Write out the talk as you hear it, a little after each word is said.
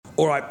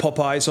All right,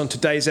 Popeyes, on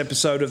today's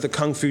episode of the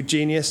Kung Fu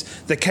Genius,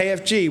 the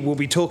KFG will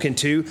be talking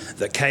to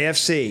the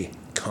KFC,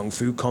 Kung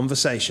Fu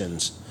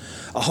Conversations.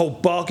 A whole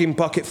bargain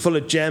bucket full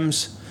of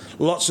gems,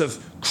 lots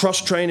of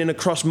cross-training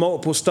across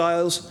multiple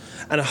styles,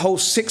 and a whole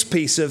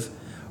six-piece of,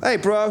 hey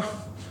bro,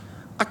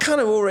 I kind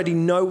of already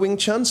know Wing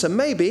Chun, so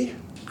maybe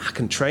I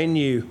can train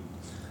you.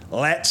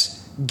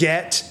 Let's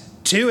get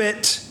to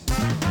it.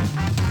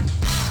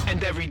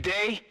 And every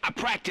day I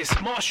practice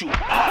martial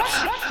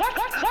arts.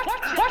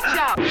 Watch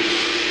out!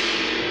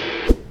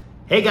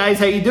 Hey guys,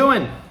 how you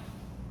doing?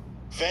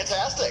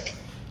 Fantastic.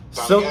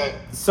 Good.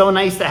 So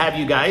nice to have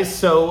you guys.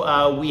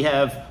 So we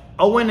have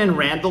Owen and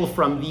Randall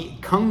from the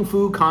Kung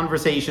Fu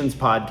Conversations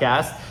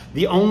podcast,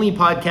 the only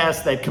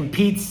podcast that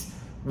competes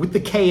with the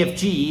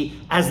KFG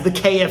as the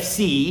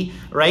KFC,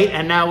 right?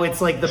 And now it's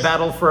like the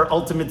battle for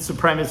ultimate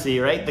supremacy,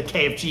 right? The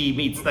KFG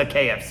meets the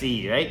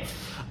KFC, right?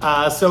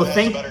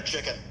 Better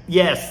chicken.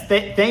 Yes,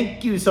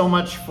 thank you so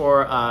much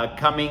for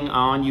coming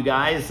on, you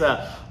guys.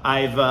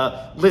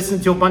 I've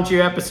listened to a bunch of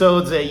your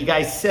episodes. You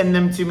guys send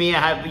them to me.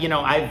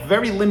 I have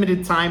very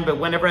limited time, but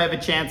whenever I have a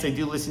chance, I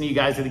do listen to you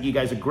guys. I think you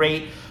guys are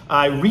great.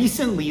 I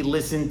recently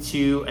listened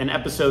to an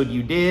episode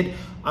you did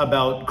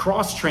about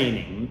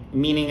cross-training,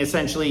 meaning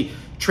essentially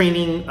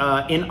training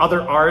in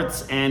other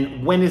arts,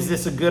 and when is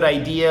this a good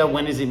idea?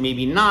 When is it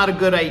maybe not a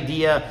good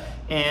idea?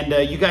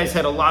 And you guys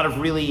had a lot of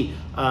really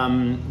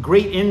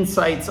great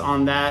insights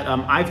on that.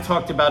 I've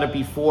talked about it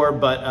before,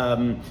 but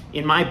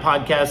in my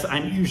podcast,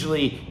 I'm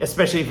usually,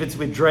 especially if it's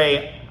with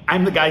Dre,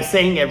 I'm the guy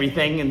saying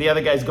everything and the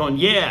other guy's going,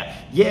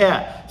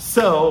 yeah.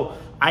 So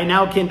I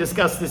now can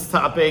discuss this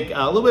topic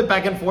a little bit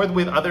back and forth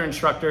with other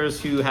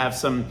instructors who have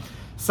some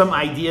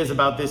ideas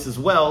about this as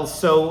well.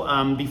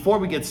 So before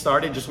we get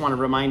started, just want to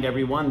remind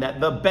everyone that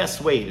the best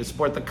way to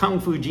support the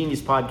Kung Fu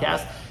Genius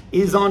podcast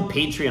is on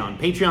Patreon,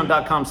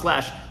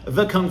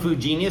 patreon.com/The Kung Fu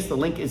Genius. The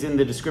link is in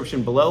the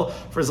description below.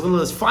 For as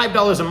little as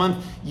 $5 a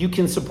month, you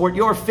can support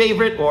your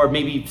favorite or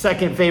maybe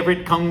second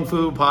favorite Kung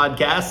Fu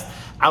podcast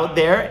out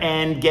there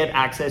and get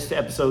access to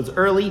episodes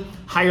early.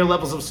 Higher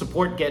levels of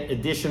support get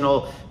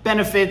additional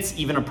benefits,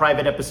 even a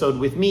private episode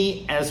with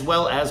me, as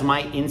well as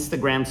my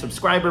Instagram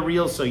subscriber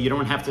reels, so you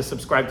don't have to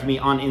subscribe to me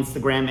on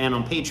Instagram and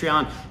on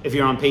Patreon. If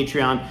you're on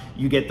Patreon,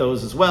 you get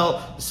those as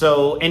well.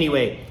 So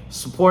anyway,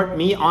 support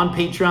me on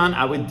Patreon.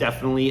 I would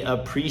definitely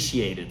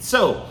appreciate it.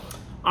 So,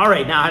 all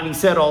right, now having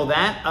said all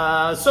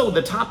that, so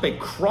the topic,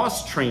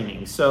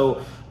 cross-training.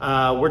 So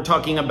we're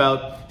talking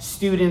about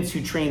students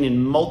who train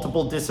in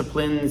multiple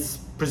disciplines,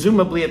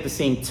 presumably at the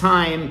same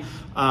time.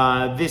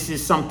 This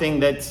is something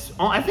that's,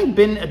 I think,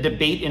 been a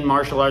debate in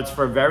martial arts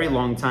for a very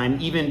long time,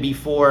 even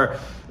before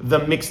the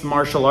mixed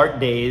martial art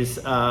days.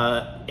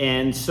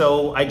 And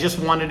so I just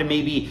wanted to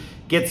maybe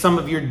get some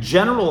of your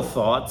general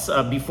thoughts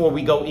before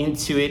we go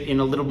into it in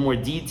a little more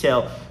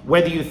detail,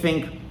 whether you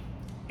think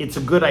it's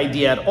a good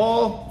idea at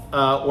all,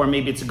 or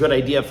maybe it's a good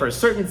idea for a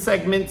certain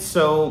segment.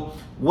 So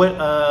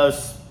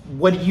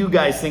what do you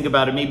guys think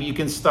about it? Maybe you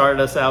can start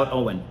us out,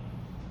 Owen.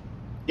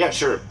 Yeah,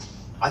 sure.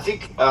 I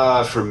think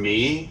for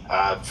me,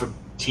 for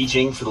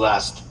teaching for the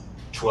last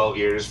 12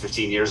 years,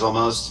 15 years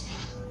almost,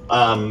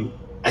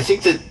 I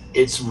think that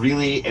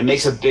it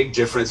makes a big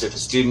difference if a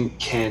student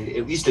can,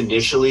 at least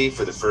initially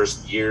for the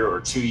first year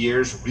or 2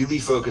 years, really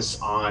focus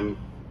on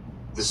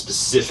the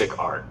specific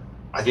art.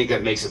 I think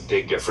that makes a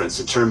big difference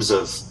in terms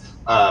of,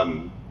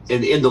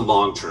 in the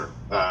long term.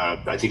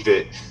 I think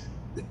that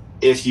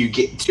if you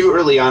get too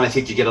early on, I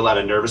think you get a lot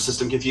of nervous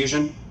system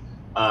confusion.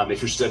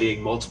 If you're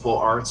studying multiple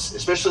arts,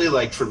 especially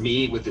like for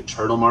me with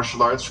internal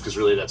martial arts, because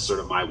really that's sort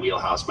of my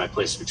wheelhouse, my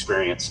place of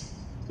experience.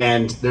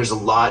 And there's a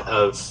lot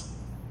of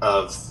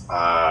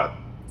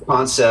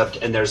concept,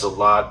 and there's a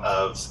lot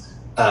of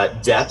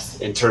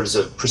depth in terms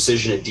of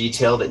precision and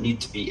detail that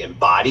need to be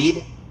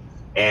embodied.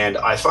 And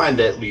I find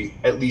that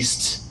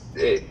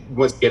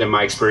once again in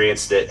my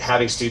experience, that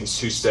having students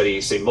who study,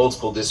 say,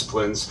 multiple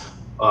disciplines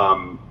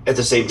at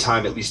the same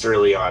time, at least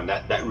early on,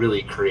 that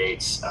really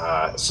creates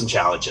some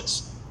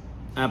challenges.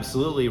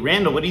 Absolutely.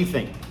 Randall, what do you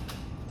think?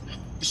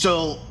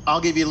 So I'll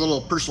give you a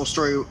little personal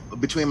story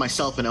between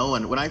myself and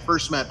Owen. When I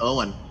first met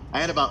Owen, I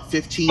had about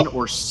 15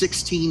 or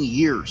 16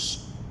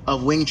 years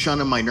of Wing Chun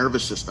in my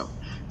nervous system.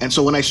 And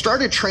so when I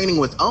started training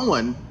with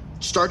Owen,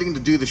 starting to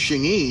do the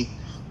Xing Yi,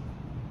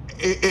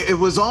 it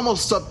was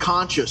almost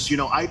subconscious.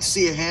 I'd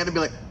see a hand and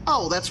be like,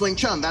 oh, that's Wing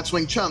Chun, that's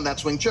Wing Chun,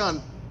 that's Wing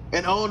Chun.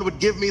 And Owen would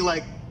give me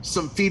like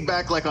some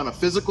feedback, like on a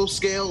physical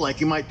scale,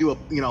 like you might do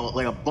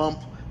like a bump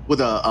with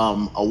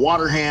a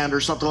water hand or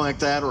something like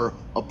that, or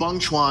a Bung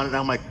Chuan. And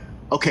I'm like,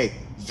 okay,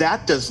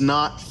 that does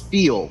not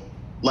feel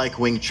like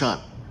Wing Chun.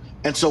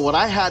 And so what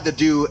I had to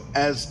do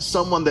as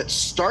someone that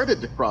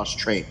started to cross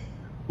train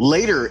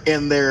later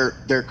in their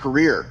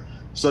career,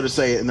 so to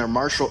say, in their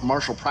martial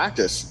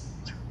practice,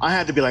 I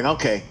had to be like,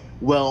 okay,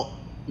 well,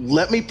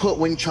 let me put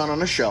Wing Chun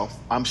on a shelf.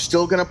 I'm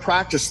still going to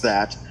practice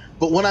that.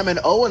 But when I'm in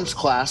Owen's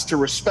class, to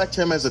respect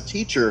him as a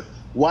teacher,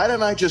 why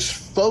don't I just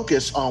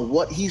focus on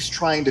what he's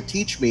trying to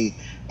teach me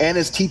and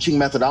his teaching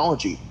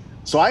methodology?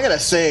 So I got to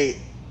say,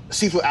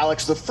 Sifu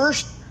Alex, the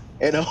first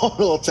and Owen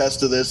will attest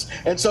to this.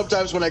 And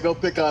sometimes when I go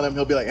pick on him,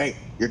 he'll be like, "Hey,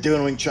 you're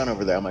doing Wing Chun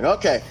over there." I'm like,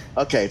 okay,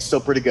 it's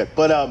still pretty good.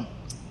 But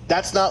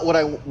that's not what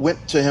I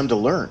went to him to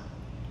learn.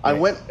 I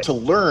went to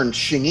learn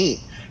Xing Yi.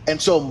 And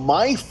so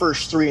my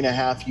first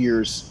 3.5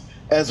 years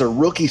as a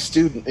rookie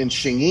student in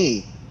Xing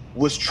Yi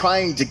was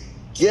trying to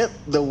get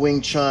the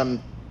Wing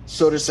Chun,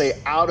 so to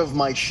say, out of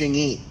my Xing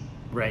Yi.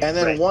 Right. And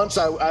then once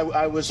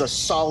I was a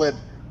solid,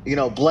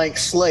 blank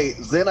slate,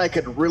 then I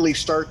could really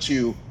start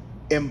to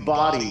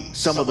embody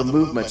some of the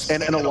movements.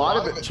 And a lot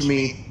of it to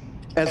me,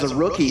 as a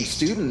rookie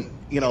student,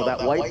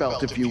 that white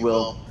belt, if you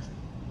will,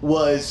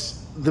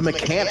 was the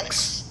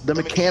mechanics. The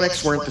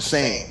mechanics weren't the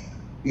same.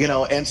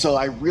 And so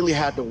I really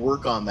had to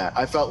work on that.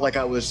 I felt like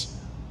I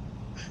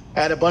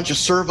had a bunch of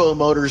servo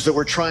motors that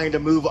were trying to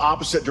move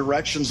opposite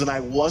directions, and I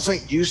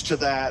wasn't used to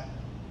that.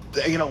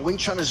 Wing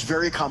Chun is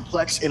very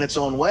complex in its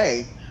own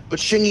way, but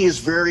Xing Yi is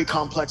very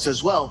complex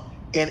as well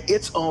in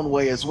its own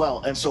way as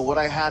well. And so what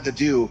I had to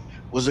do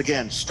was,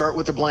 again, start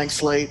with a blank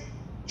slate,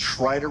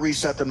 try to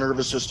reset the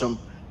nervous system,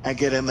 and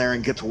get in there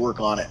and get to work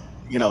on it.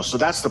 So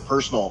that's the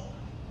personal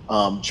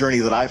journey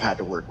that I've had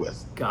to work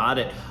with. Got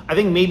it. I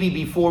think maybe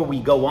before we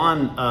go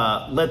on,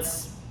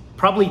 let's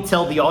probably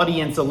tell the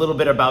audience a little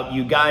bit about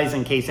you guys,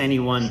 in case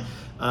anyone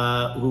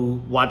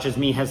who watches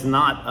me has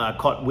not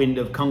caught wind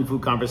of Kung Fu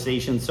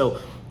Conversation. So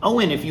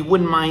Owen, if you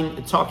wouldn't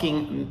mind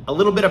talking a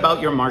little bit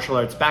about your martial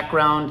arts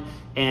background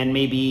and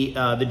maybe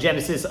the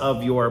genesis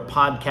of your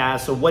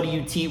podcast. So what do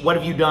you teach? What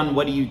have you done?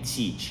 What do you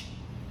teach?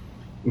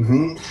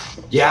 Mm-hmm.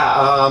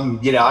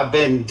 Yeah, I've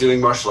been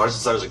doing martial arts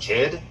since I was a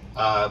kid.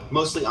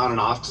 Mostly on and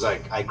off, because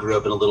I grew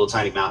up in a little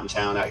tiny mountain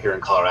town out here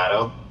in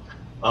Colorado.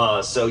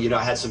 So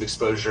I had some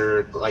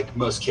exposure, like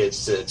most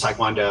kids, to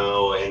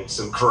Taekwondo and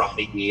some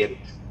karate,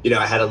 and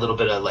I had a little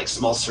bit of like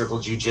small circle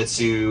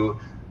jujitsu.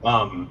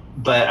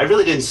 But I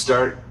really didn't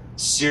start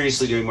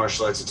seriously doing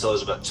martial arts until I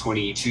was about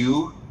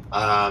 22.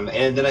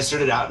 And then I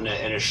started out in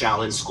a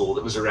Shaolin school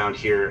that was around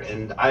here,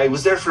 and I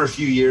was there for a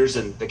few years,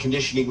 and the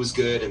conditioning was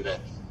good,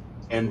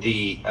 and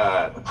the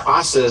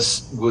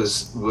process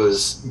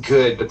was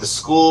good, but the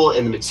school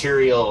and the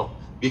material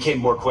became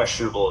more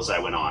questionable as I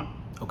went on.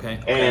 Okay.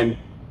 And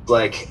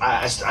like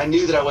I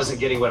knew that I wasn't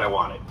getting what I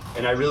wanted,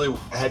 and I really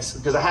had,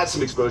 because I had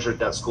some exposure at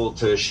that school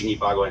to Xing Yi,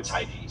 Bagua, and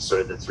Tai Chi,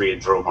 sort of the three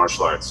intro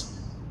martial arts,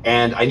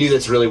 and I knew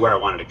that's really where I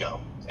wanted to go.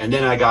 And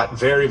then I got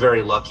very,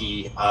 very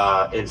lucky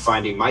in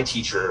finding my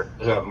teacher,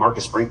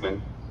 Marcus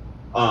Brinkman,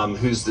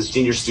 who's the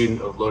senior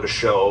student of Lotus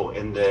Show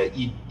in the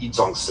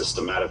Yizong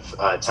system out of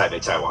Taipei,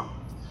 Taiwan.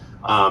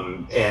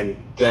 And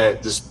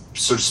this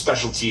sort of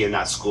specialty in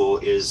that school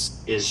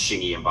is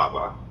Xing Yi and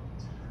Bagua.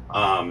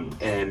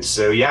 And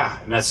so,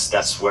 and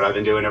that's what I've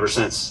been doing ever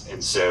since.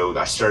 And so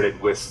I started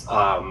with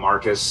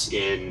Marcus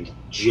in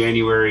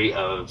January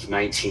of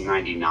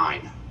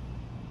 1999.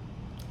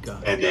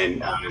 And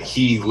then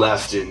he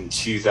left in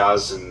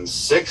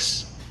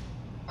 2006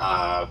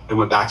 and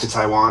went back to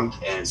Taiwan.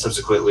 And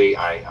subsequently,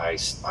 I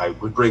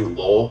would bring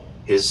Lowell,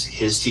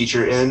 his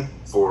teacher, in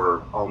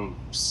for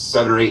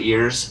 7 or 8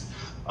 years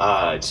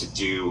to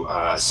do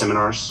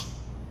seminars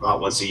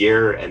once a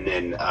year. And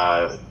then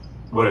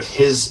one of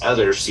his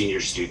other senior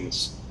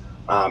students,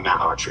 Matt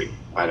Autry,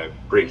 I'd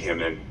bring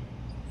him in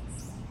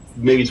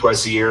maybe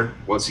once a year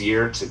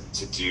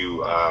to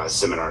do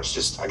seminars.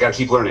 Just, I got to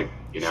keep learning.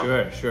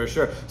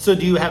 Sure. So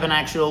do you have an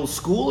actual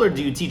school, or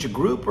do you teach a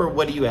group, or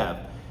what do you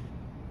have?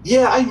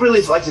 Yeah, I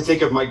really like to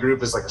think of my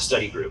group as like a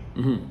study group.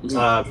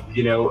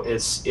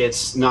 Mm-hmm.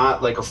 It's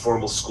not like a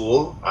formal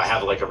school. I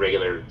have like a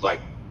regular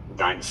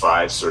 9 to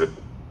 5 sort of,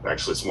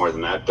 actually it's more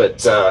than that,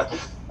 but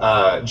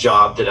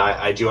job that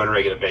I do on a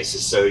regular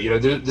basis. So,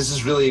 this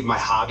is really my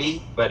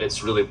hobby, but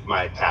it's really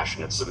my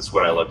passion. So it's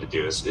what I love to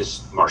do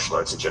is martial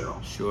arts in general.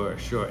 Sure.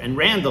 And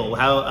Randall,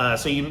 how?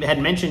 So you had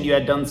mentioned you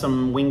had done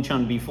some Wing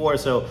Chun before.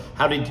 So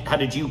how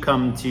did you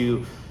come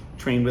to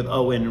train with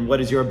Owen, and what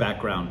is your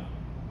background?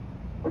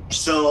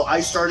 So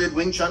I started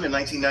Wing Chun in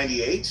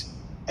 1998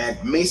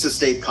 at Mesa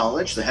State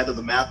College. The head of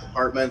the math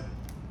department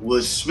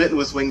was smitten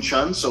with Wing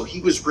Chun, so he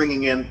was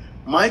bringing in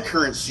my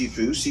current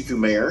Sifu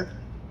Mayer.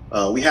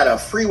 We had a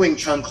free Wing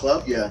Chun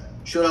club. Yeah,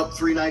 showed up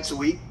 3 nights a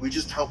week. We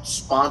just helped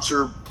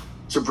sponsor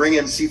to bring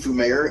in Sifu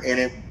Mayer,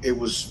 and it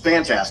was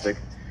fantastic.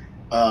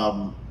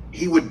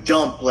 He would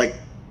dump like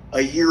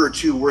a year or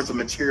two worth of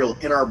material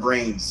in our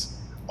brains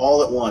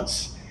all at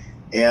once.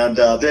 And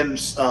then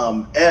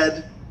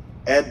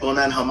Ed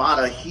Bonan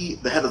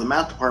Hamada, the head of the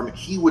math department,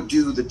 he would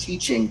do the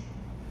teaching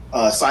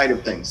side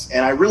of things.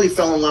 And I really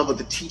fell in love with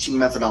the teaching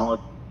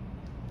methodology.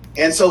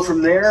 And so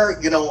from there,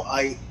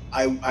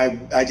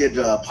 I did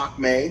Pak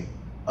Mei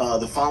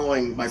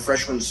my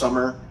freshman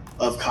summer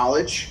of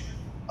college.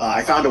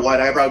 I found a wide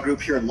eyebrow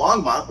group here in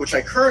Longmont, which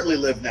I currently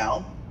live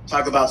now.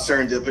 Talk about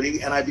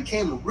serendipity. And I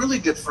became really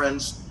good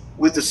friends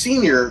with the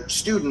senior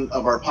student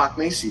of our Pak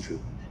Mei Sifu.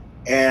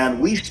 And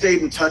we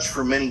stayed in touch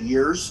for many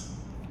years.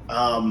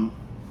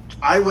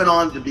 I went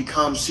on to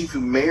become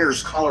Sifu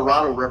Mayer's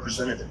Colorado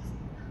representative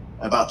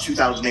about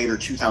 2008 or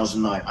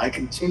 2009. I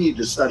continued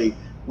to study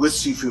with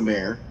Sifu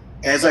Mayer,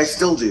 as I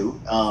still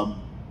do.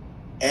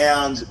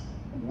 And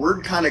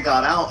word kind of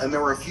got out, and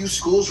there were a few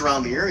schools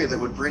around the area that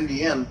would bring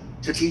me in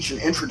to teach an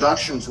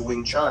introduction to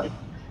Wing Chun.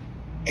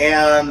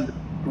 And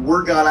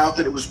word got out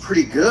that it was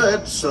pretty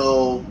good.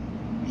 So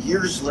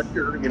years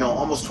later,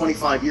 almost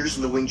 25 years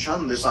in the Wing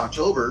Chun this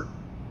October,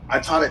 I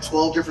taught at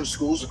 12 different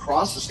schools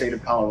across the state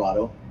of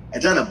Colorado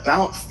and done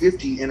about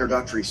 50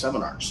 introductory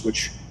seminars,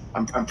 which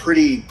I'm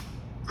pretty,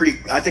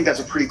 I think that's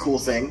a pretty cool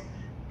thing.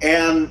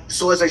 And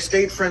so as I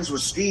stayed friends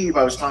with Steve,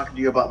 I was talking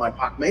to you about my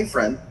Pak Mei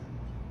friend.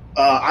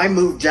 I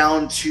moved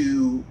down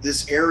to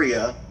this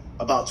area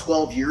about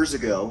 12 years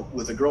ago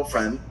with a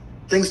girlfriend.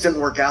 Things didn't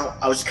work out.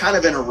 I was kind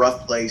of in a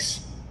rough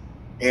place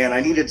and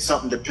I needed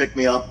something to pick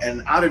me up.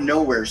 And out of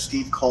nowhere,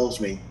 Steve calls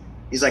me.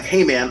 He's like,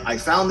 hey man, I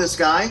found this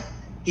guy.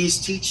 He's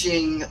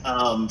teaching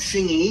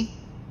Xingyi.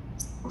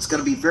 It's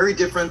going to be very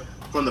different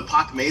from the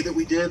Pak Mei that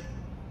we did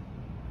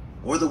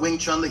or the Wing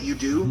Chun that you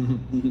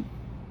do.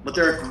 But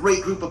they're a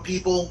great group of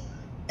people.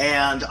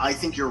 And I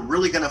think you're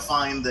really going to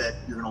find that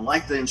you're going to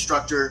like the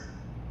instructor.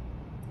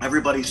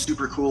 Everybody's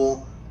super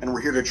cool. And we're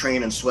here to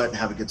train and sweat and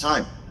have a good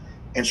time.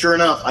 And sure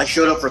enough, I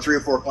showed up for 3 or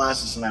 4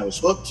 classes and I was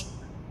hooked.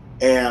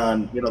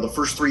 And, the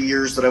first 3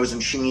 years that I was in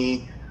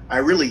Xingyi, I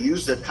really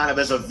used it kind of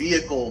as a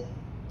vehicle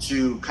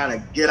to kind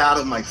of get out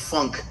of my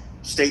funk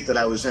state that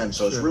I was in.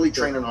 So I was really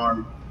training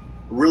hard,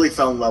 really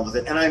fell in love with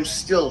it. And I'm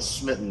still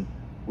smitten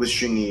with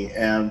Xingyi.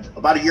 And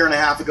about 1.5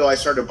 years ago, I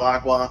started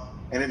Bagua,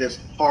 and it is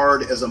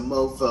hard as a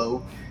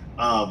mofo.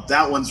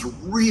 That one's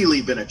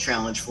really been a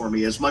challenge for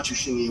me, as much as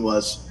Xingyi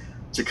was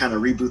to kind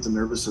of reboot the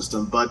nervous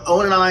system. But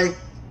Owen and I,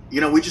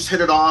 we just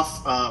hit it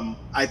off.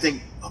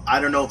 I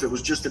don't know if it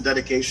was just a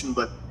dedication,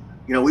 but,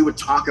 we would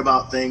talk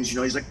about things.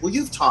 He's like, well,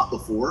 you've taught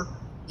before.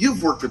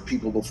 You've worked with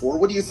people before.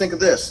 What do you think of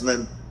this? And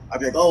then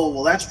I'd be like, oh,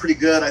 well, that's pretty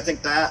good. I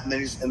think that.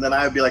 And then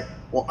I would be like,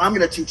 well, I'm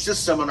going to teach this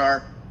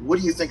seminar. What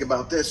do you think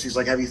about this? He's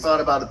like, have you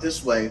thought about it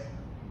this way?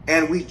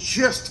 And we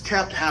just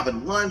kept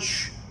having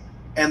lunch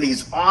and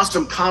these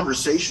awesome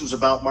conversations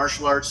about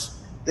martial arts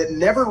that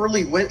never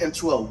really went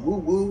into a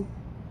woo-woo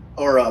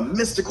or a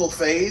mystical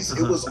phase.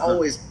 It was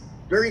always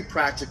very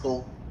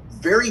practical,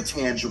 very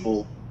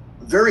tangible,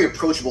 very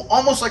approachable,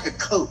 almost like a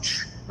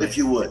coach, if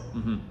you would.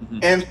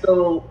 And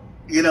so,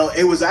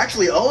 it was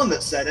actually Owen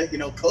that said it.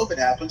 COVID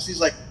happens.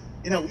 He's like,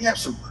 we have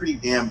some pretty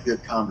damn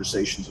good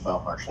conversations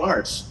about martial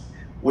arts.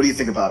 What do you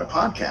think about a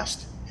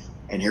podcast?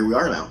 And here we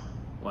are now.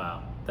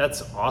 Wow,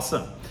 that's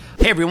awesome.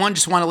 Hey everyone,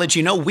 just want to let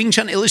you know Wing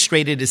Chun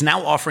Illustrated is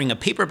now offering a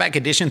paperback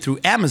edition through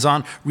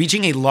Amazon,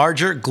 reaching a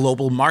larger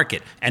global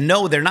market. And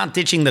no, they're not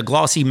ditching the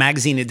glossy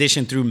magazine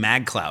edition through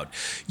MagCloud.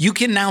 You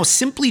can now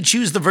simply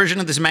choose the version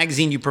of this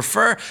magazine you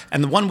prefer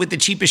and the one with the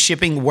cheapest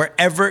shipping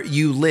wherever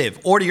you live.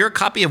 Order your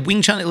copy of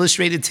Wing Chun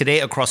Illustrated today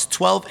across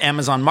 12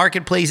 Amazon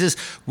marketplaces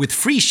with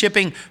free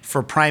shipping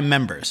for Prime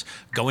members.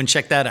 Go and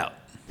check that out.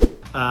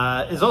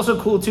 It's also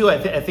cool too.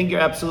 I think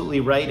you're absolutely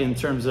right in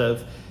terms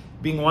of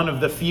being one of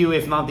the few,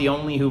 if not the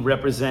only, who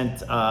represent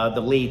the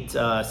late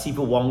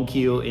Sifu Wong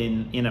Qiu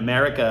in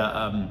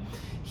America.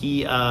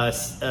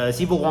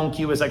 Sifu Wong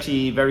Qiu was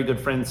actually very good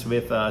friends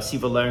with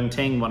Sifu Leung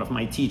Ting, one of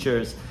my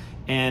teachers.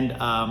 And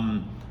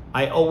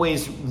I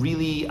always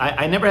really,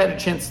 I never had a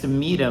chance to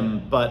meet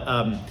him, but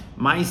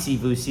my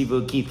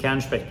Sifu Keith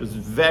Kanspecht, was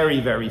very,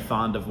 very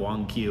fond of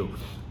Wong Qiu.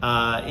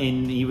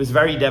 And he was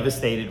very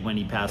devastated when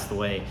he passed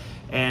away.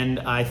 And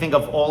I think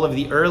of all of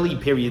the early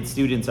period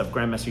students of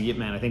Grandmaster Yip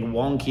Man, I think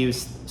Wong Qiu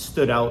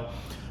stood out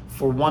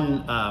for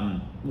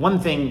one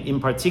thing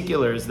in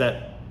particular, is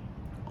that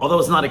although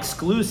it's not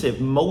exclusive,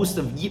 most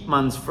of Yip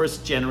Man's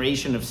first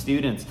generation of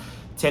students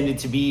tended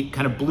to be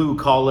kind of blue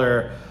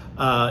collar,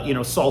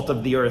 salt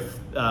of the earth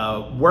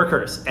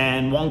workers.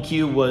 And Wong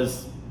Qiu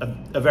was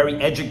a very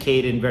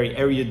educated and very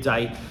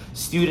erudite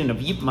student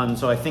of Yip Man.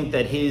 So I think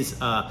that his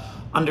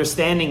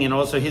understanding and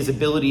also his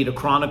ability to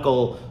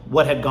chronicle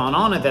what had gone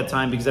on at that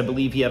time, because I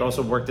believe he had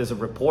also worked as a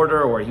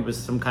reporter or he was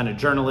some kind of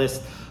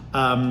journalist,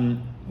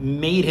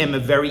 made him a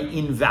very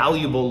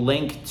invaluable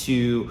link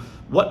to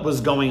what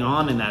was going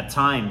on in that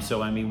time.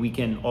 So, we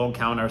can all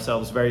count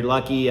ourselves very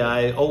lucky.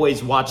 I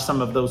always watch some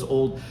of those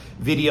old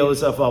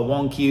videos of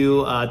Wong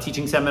Qiu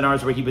teaching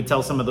seminars where he would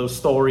tell some of those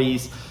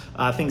stories,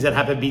 things that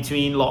happened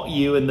between Lo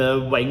Yu and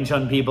the Wing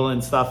Chun people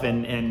and stuff,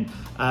 and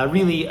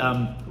really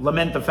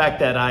lament the fact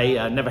that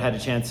I never had a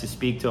chance to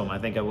speak to him. I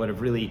think I would have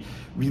really,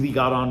 really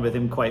got on with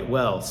him quite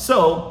well.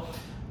 So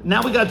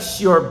now we got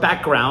your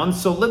background.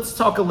 So let's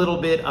talk a little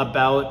bit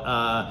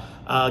about,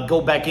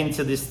 go back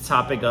into this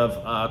topic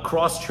of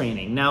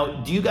cross-training.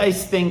 Now, do you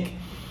guys think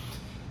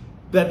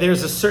that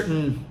there's a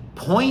certain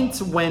point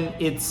when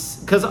it's,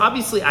 because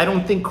obviously I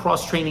don't think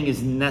cross-training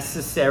is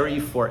necessary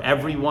for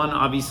everyone.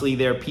 Obviously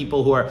there are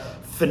people who are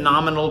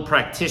phenomenal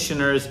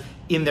practitioners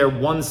in their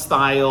one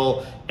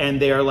style and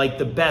they are like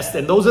the best,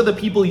 and those are the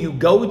people you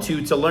go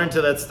to learn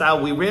to that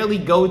style. We rarely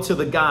go to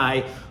the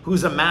guy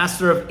who's a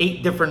master of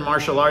 8 different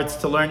martial arts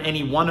to learn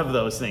any one of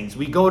those things.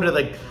 We go to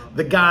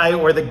the guy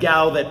or the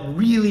gal that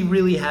really,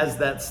 really has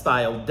that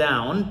style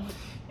down.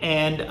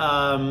 And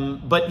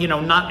but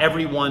not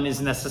everyone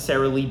is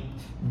necessarily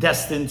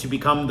destined to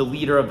become the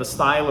leader of a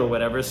style or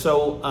whatever.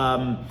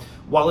 So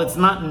while it's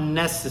not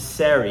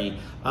necessary,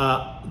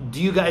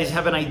 do you guys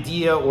have an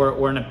idea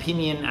or an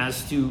opinion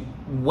as to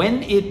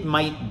when it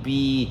might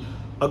be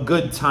a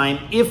good time,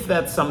 if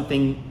that's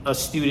something a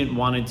student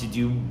wanted to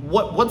do?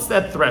 What's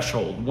that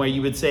threshold where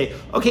you would say,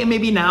 okay,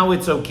 maybe now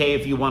it's okay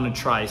if you want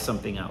to try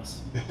something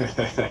else?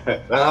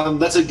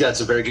 That's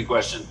a very good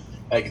question.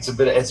 Like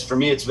for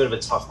me, it's a bit of a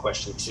tough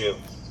question too.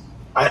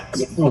 I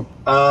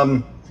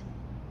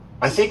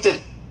think that,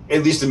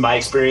 at least in my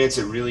experience,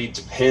 it really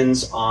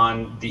depends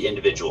on the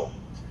individual.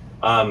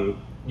 And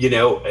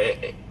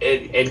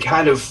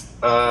kind of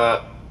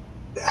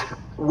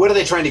what are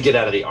they trying to get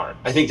out of the art?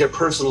 I think their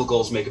personal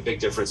goals make a big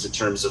difference in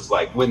terms of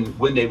like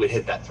when they would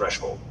hit that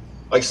threshold.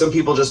 Like some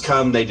people just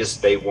come, they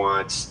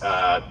want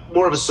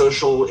more of a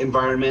social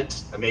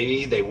environment.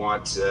 Maybe they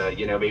want,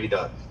 maybe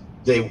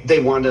they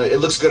want to, it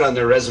looks good on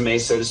their resume,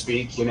 so to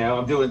speak.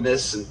 I'm doing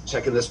this and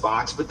checking this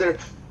box, but they're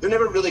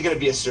never really going to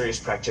be a serious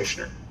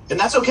practitioner. And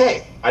that's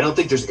okay. I don't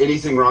think there's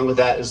anything wrong with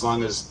that as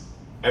long as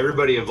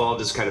everybody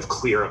involved is kind of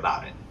clear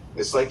about it.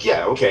 It's like,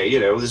 yeah, okay,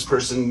 this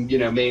person,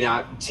 may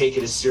not take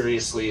it as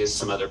seriously as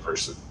some other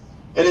person.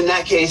 And in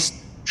that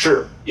case,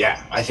 sure,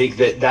 yeah, I think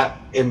that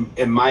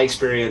in my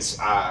experience,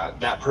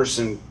 that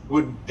person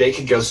they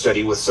could go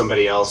study with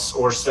somebody else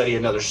or study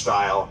another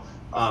style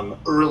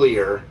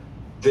earlier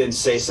than,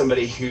 say,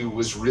 somebody who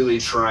was really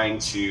trying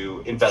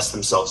to invest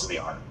themselves in the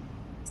art.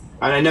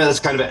 And I know that's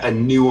kind of a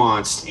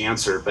nuanced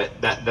answer, but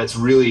it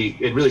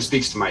really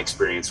speaks to my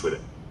experience with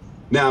it.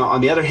 Now,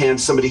 on the other hand,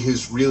 somebody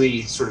who's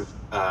really sort of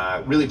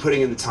really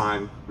putting in the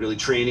time, really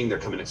training, they're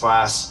coming to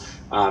class,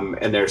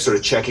 and they're sort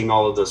of checking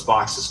all of those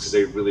boxes because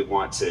they really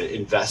want to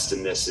invest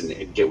in this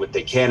and get what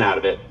they can out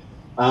of it.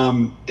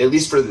 At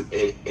least for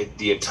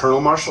the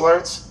internal martial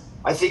arts,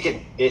 I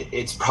think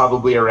it's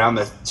probably around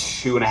the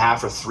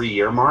 2.5 or 3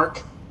 year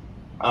mark.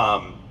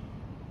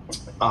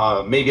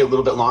 Maybe a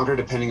little bit longer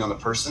depending on the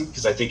person,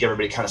 because I think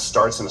everybody kind of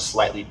starts in a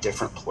slightly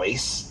different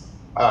place,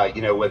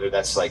 whether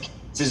that's like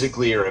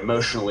physically or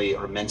emotionally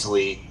or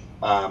mentally,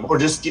 or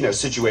just,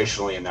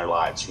 situationally in their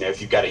lives. If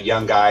you've got a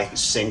young guy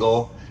who's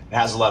single and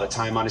has a lot of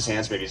time on his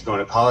hands, maybe he's going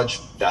to college,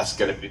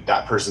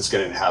 that person's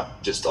going to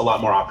have just a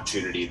lot more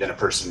opportunity than a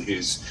person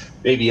who's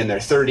maybe in their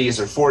 30s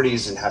or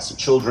 40s and has some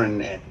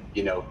children and,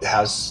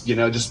 has,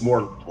 just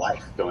more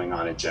life going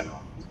on in general.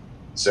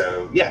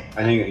 So yeah,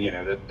 I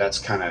think, that's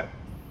kind of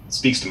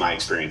speaks to my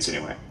experience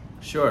anyway.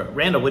 Sure.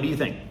 Randall, what do you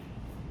think?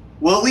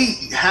 Well, we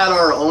had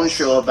our own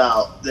show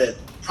about that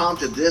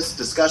prompted this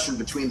discussion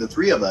between the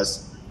three of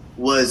us,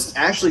 was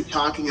actually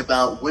talking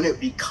about when it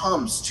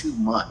becomes too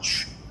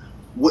much.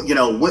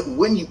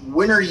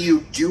 When are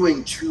you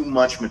doing too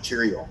much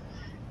material?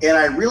 And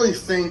I really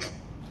think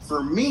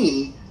for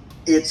me,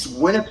 it's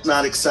when it's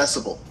not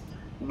accessible.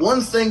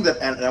 One thing that,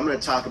 and I'm going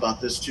to talk about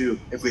this too,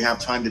 if we have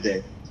time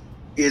today,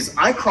 is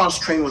I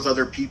cross-train with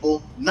other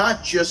people,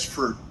 not just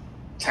for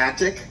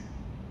tactic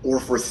or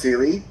for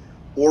theory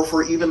or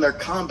for even their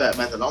combat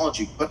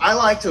methodology, but I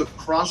like to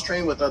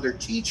cross-train with other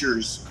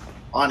teachers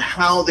on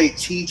how they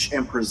teach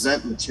and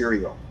present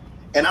material.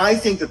 And I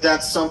think that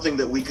that's something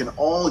that we can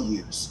all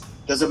use.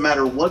 Doesn't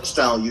matter what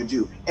style you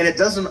do. And it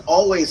doesn't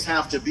always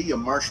have to be a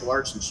martial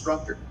arts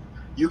instructor.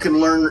 You can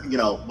learn,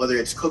 whether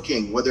it's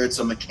cooking, whether it's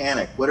a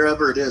mechanic,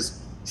 whatever it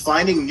is,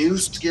 finding new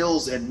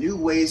skills and new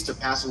ways to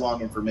pass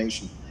along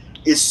information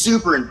is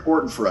super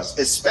important for us,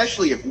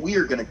 especially if we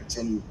are going to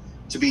continue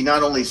to be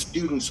not only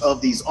students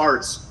of these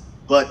arts,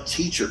 but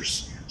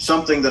teachers.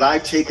 Something that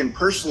I've taken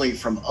personally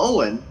from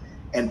Owen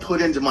and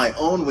put into my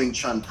own Wing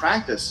Chun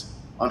practice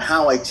on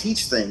how I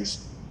teach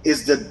things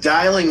is the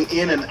dialing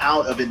in and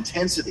out of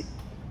intensity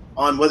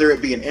on whether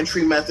it be an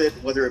entry method,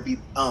 whether it be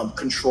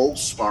controlled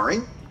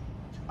sparring.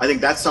 I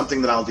think that's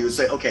something that I'll do is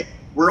say, okay,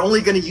 we're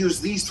only going to use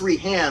these 3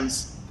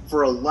 hands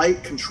for a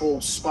light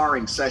controlled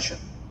sparring session.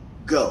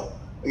 Go,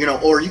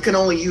 or you can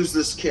only use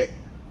this kick.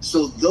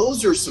 So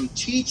those are some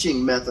teaching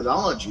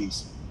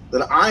methodologies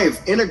that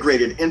I've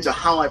integrated into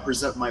how I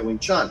present my Wing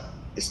Chun.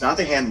 It's not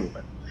the hand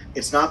movement.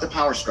 It's not the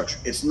power structure.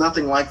 It's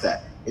nothing like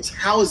that. It's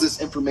how is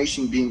this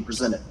information being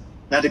presented?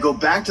 Now, to go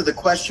back to the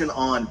question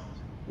on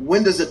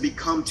when does it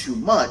become too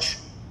much,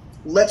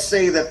 let's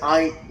say that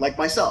I, like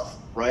myself,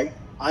 right?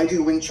 I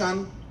do Wing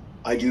Chun,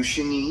 I do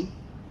Xing Yi,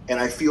 and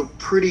I feel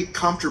pretty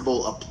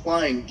comfortable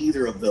applying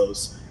either of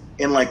those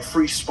in like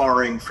free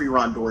sparring, free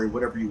randori,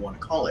 whatever you want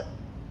to call it.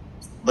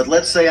 But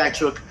let's say I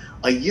took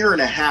a 1.5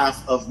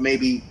 years of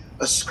maybe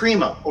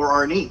Eskrima or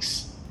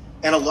Arnis.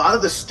 And a lot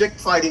of the stick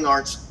fighting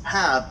arts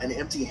have an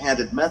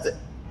empty-handed method.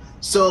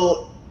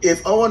 So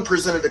if Owen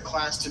presented a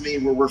class to me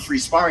where we're free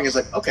sparring, it's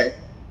like, okay,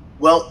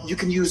 well, you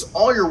can use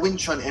all your Wing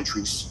Chun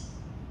entries,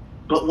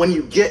 but when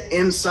you get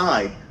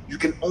inside, you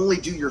can only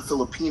do your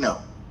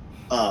Filipino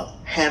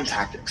hand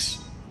tactics.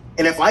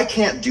 And if I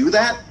can't do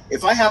that,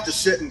 if I have to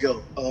sit and go,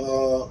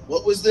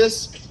 what was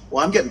this?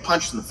 Well, I'm getting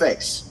punched in the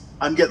face.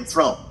 I'm getting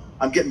thrown.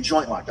 I'm getting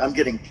joint locked. I'm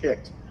getting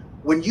kicked.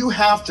 When you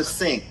have to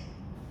think,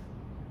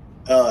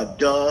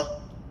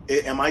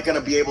 am I going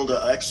to be able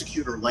to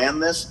execute or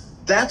land this?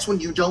 That's when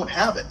you don't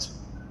have it.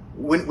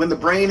 When the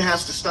brain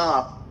has to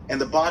stop and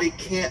the body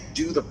can't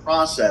do the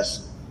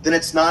process, then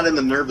it's not in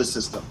the nervous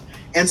system.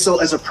 And so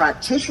as a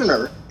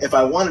practitioner, if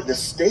I wanted to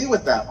stay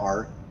with that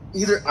art,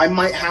 either I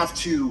might have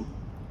to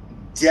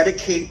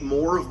dedicate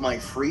more of my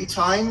free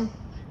time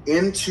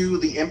into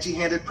the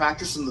empty-handed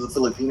practice, into the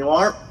Filipino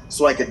art,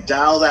 so I could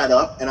dial that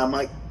up, and I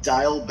might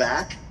dial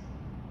back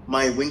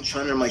my Wing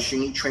Chun and my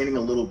Xingyi training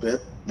a little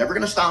bit. Never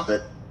going to stop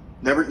it.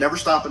 Never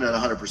stopping at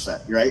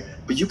 100%, right?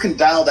 But you can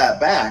dial that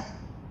back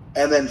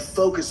and then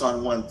focus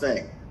on one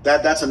thing.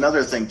 That's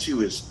another thing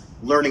too, is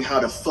learning how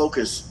to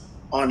focus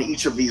on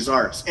each of these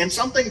arts. And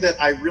something that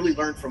I really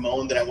learned from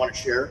Owen that I want to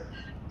share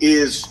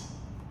is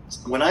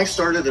when I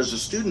started as a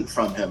student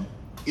from him,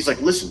 he's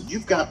like, listen,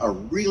 you've got a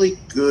really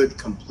good,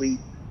 complete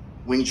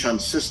Wing Chun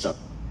system.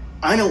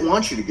 I don't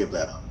want you to give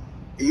that up.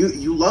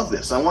 You love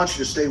this. I want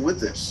you to stay with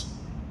this.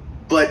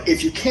 But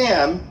if you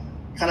can,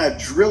 kind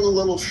of drill a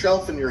little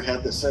shelf in your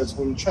head that says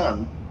Wing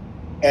Chun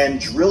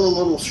and drill a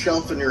little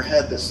shelf in your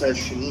head that says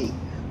Xingyi.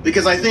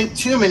 Because I think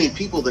too many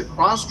people that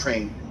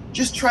cross-train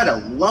just try to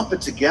lump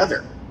it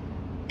together.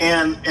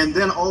 And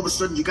then all of a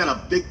sudden you got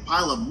a big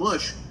pile of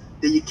mush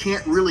that you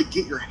can't really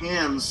get your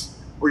hands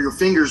or your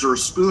fingers or a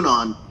spoon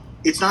on.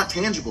 It's not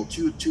tangible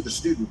to the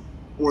student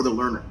or the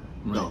learner.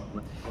 Right. No.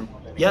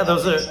 Yeah,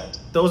 those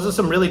are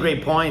some really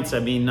great points. I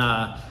mean,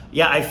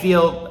 yeah, I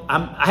feel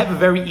I have a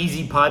very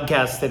easy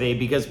podcast today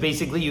because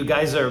basically you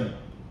guys are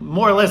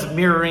more or less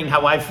mirroring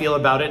how I feel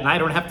about it, and I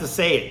don't have to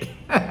say it.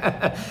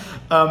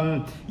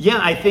 Yeah,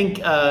 I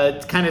think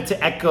kind of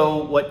to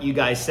echo what you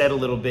guys said a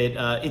little bit,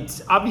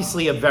 it's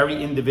obviously a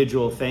very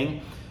individual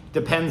thing.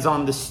 Depends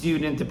on the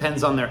student,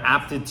 depends on their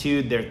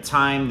aptitude, their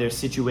time, their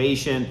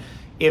situation.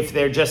 If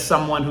they're just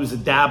someone who's a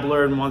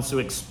dabbler and wants to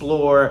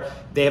explore,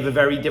 they have a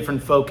very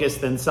different focus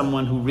than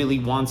someone who really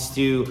wants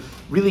to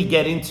really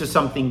get into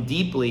something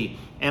deeply.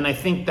 And I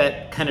think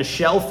that kind of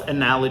shelf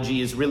analogy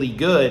is really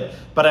good,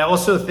 but I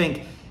also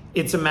think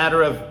it's a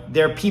matter of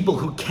there are people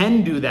who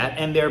can do that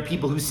and there are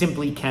people who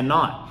simply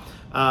cannot.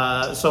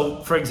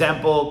 So for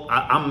example,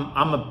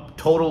 I'm a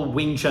total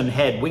Wing Chun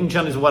head. Wing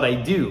Chun is what I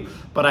do,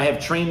 but I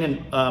have trained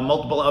in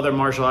multiple other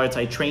martial arts.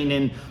 I train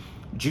in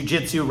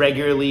Jiu-Jitsu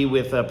regularly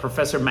with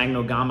Professor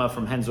Magno Gama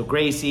from Renzo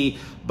Gracie,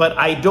 but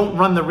I don't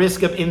run the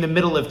risk of in the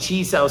middle of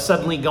Chi Sao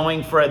suddenly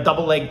going for a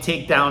double leg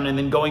takedown and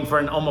then going for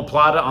an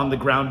omoplata on the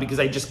ground because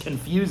I just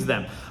confuse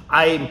them.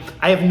 I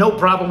have no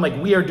problem, like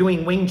we are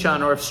doing Wing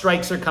Chun, or if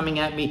strikes are coming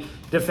at me,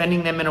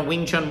 defending them in a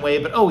Wing Chun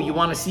way, but you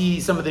want to see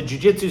some of the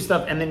Jiu-Jitsu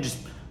stuff and then just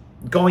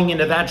going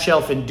into that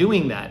shelf and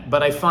doing that.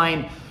 But I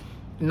find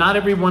not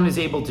everyone is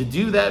able to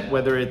do that,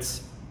 whether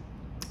it's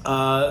they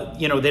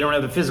don't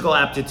have the physical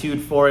aptitude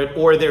for it,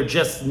 or they're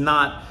just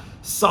not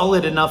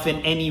solid enough in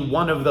any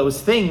one of those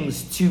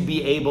things to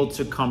be able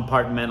to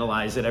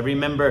compartmentalize it. I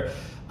remember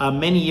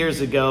many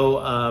years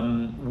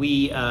ago,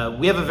 we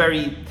have a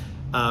very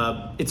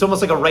it's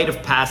almost like a rite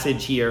of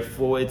passage here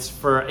for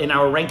in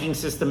our ranking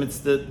system. It's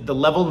the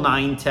level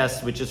 9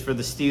 test, which is for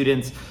the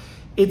students.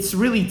 It's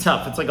really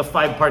tough. It's like a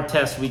 5-part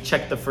test. We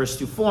check the first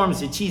 2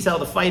 forms, the Chi Sao,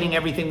 the fighting,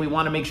 everything. We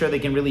want to make sure they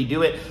can really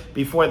do it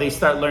before they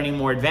start learning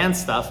more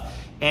advanced stuff.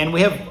 And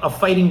we have a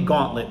fighting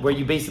gauntlet where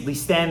you basically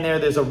stand there.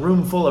 There's a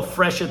room full of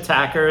fresh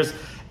attackers,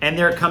 and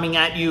they're coming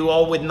at you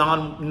all with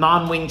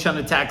non-Wing Chun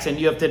attacks, and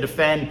you have to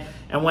defend.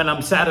 And when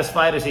I'm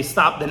satisfied, I say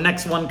stop. The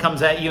next one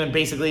comes at you, and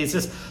basically it's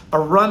just a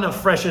run of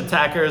fresh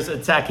attackers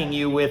attacking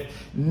you with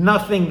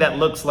nothing that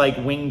looks like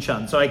Wing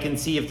Chun. So I can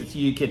see if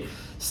you could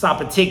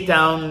stop a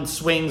takedown,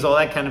 swings, all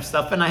that kind of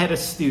stuff. And I had a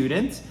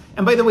student,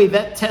 and by the way,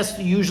 that test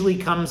usually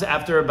comes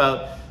after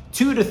about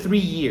 2 to 3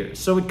 years.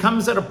 So it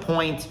comes at a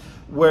point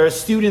where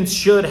students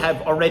should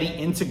have already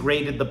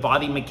integrated the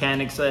body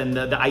mechanics and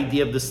the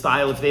idea of the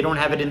style. If they don't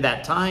have it in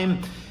that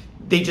time,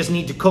 they just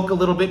need to cook a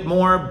little bit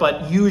more.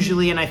 But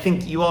usually, and I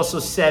think you also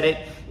said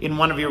it in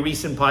one of your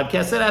recent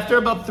podcasts, that after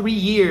about 3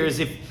 years,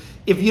 if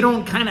you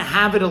don't kind of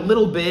have it a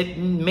little bit,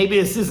 maybe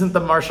this isn't the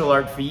martial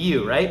art for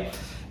you, right?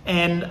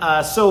 And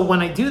so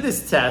when I do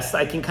this test,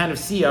 I can kind of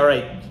see, all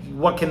right,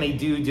 what can they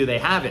do? Do they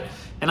have it?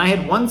 And I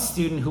had one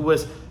student who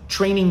was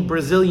training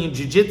Brazilian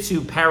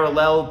Jiu-Jitsu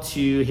parallel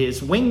to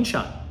his Wing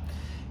Chun.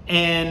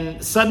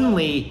 And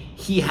suddenly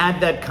he had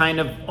that kind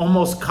of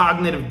almost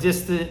cognitive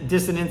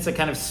dissonance, a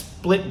kind of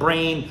split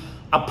brain.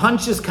 A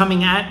punch is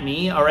coming at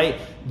me, all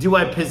right? Do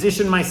I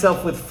position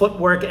myself with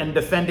footwork and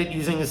defend it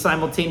using a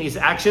simultaneous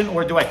action,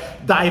 or do I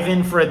dive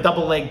in for a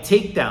double leg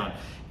takedown?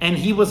 And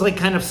he was like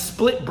kind of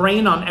split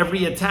brain on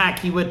every attack.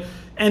 He would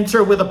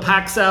enter with a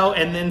pak sao,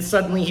 and then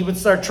suddenly he would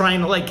start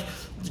trying to like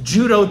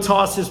judo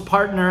toss his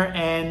partner.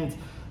 And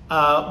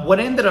what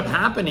ended up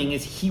happening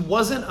is he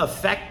wasn't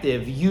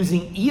effective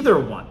using either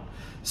one.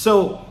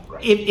 So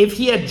if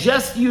he had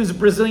just used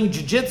Brazilian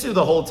Jiu-Jitsu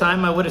the whole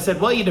time, I would have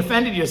said, well, you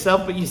defended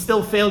yourself, but you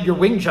still failed your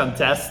Wing Chun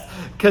test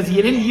because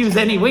you didn't use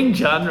any Wing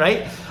Chun,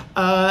 right?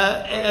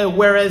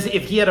 Whereas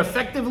if he had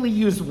effectively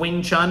used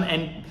Wing Chun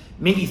and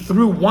maybe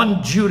threw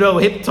one judo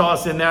hip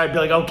toss in there, I'd be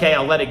like, okay,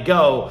 I'll let it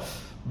go.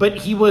 But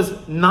he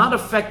was not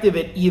effective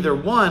at either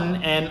one,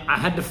 and I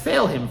had to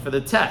fail him for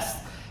the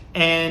test.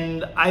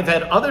 And I've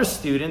had other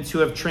students who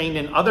have trained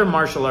in other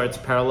martial arts,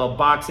 parallel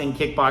boxing,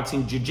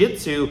 kickboxing,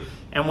 jiu-jitsu,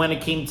 and when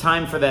it came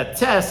time for that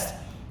test,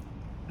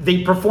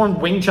 they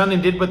performed Wing Chun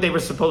and did what they were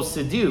supposed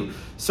to do.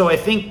 So I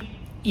think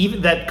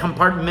even that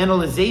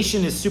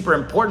compartmentalization is super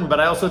important, but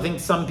I also think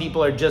some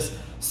people are just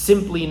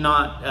simply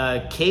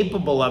not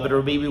capable of it,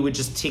 or maybe it would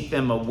just take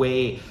them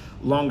away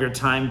longer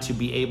time to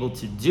be able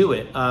to do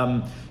it.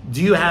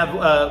 Do you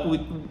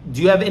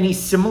have any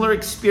similar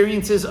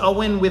experiences,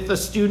 Owen, with a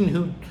student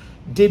who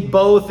did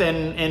both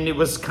and it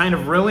was kind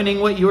of ruining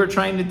what you were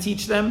trying to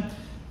teach them?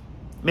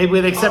 Maybe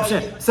with the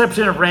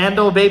exception of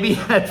Randall, maybe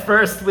at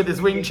first with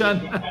his Wing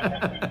Chun.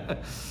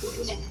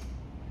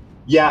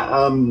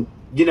 Yeah,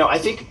 I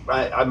think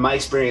my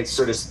experience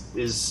sort of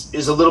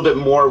is a little bit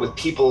more with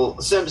people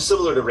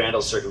similar to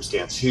Randall's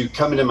circumstance, who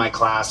come into my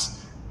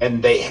class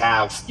and they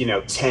have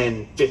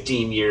 10,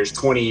 15 years,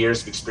 20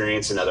 years of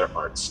experience in other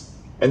arts,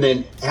 and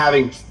then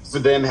having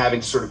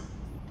to sort of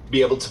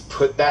be able to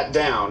put that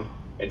down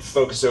and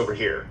focus over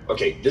here.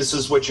 Okay, this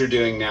is what you're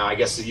doing now. I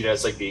guess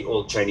it's like the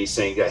old Chinese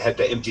saying that have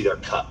to empty their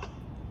cup,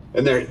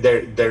 and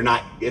they're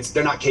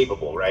not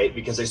capable, right?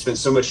 Because they spent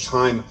so much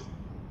time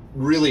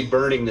really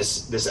burning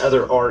this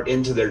other art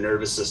into their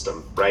nervous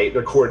system, right?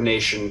 Their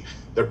coordination,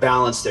 their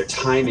balance, their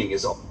timing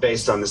is all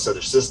based on this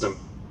other system,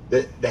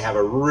 that they have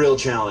a real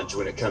challenge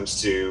when it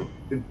comes to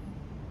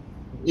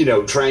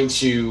trying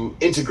to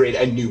integrate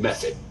a new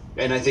method.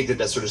 And I think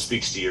that sort of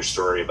speaks to your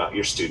story about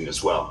your student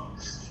as well.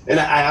 And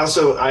I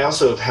also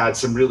have had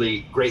some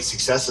really great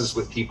successes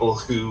with people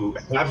who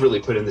have really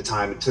put in the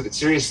time and took it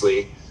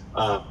seriously,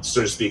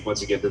 so to speak.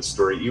 Once again, the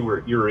story you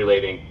were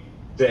relating,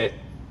 that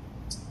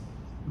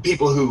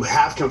people who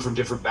have come from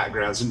different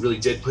backgrounds and really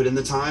did put in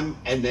the time,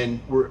 and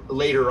then were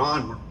later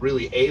on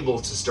really able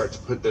to start to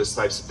put those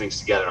types of things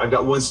together. I've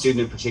got one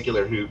student in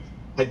particular who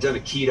had done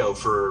Aikido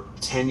for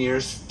 10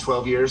 years,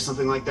 12 years,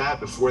 something like that,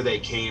 before they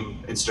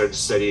came and started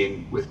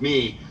studying with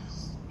me.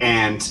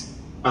 And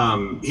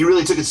he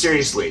really took it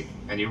seriously,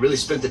 and he really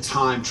spent the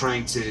time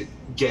trying to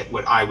get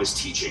what I was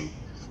teaching.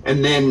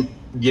 And then,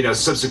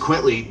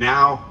 subsequently,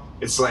 now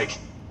it's like,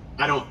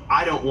 I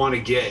don't want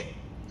to get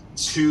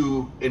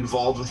too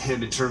involved with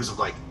him in terms of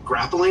like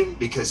grappling,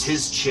 because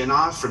his chin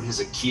off from his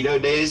Aikido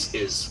days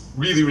is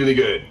really, really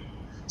good.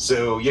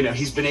 So,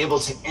 he's been able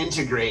to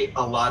integrate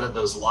a lot of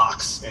those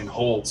locks and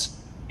holds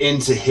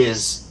into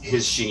his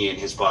Xingyi and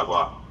his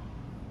Bagua.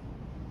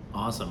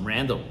 Awesome.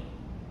 Randall.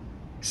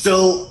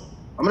 So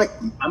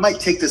I might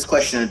take this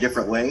question in a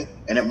different way,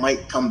 and it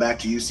might come back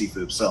to you,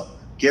 Sifu. So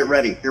get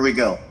ready. Here we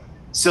go.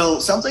 So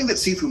something that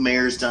Sifu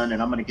Mayer's done,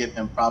 and I'm going to give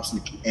him props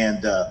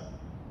and a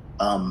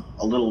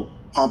little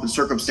pomp and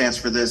circumstance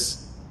for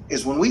this,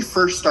 is when we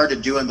first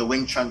started doing the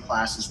Wing Chun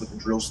classes with the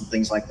drills and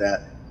things like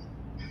that,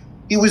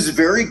 he was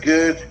very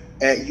good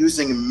at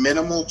using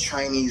minimal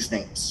Chinese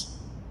names.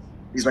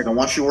 He's like, I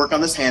want you to work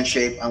on this hand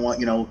shape. I want,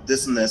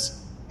 this and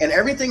this. And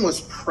everything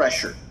was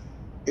pressure.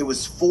 It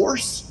was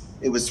force.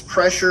 It was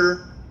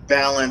pressure,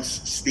 balance,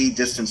 speed,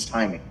 distance,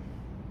 timing.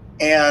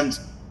 And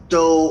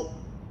so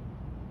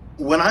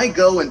when I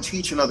go and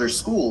teach in other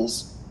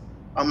schools,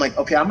 I'm like,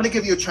 okay, I'm going to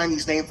give you a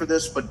Chinese name for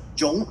this, but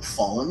don't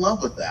fall in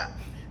love with that.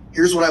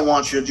 Here's what I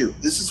want you to do.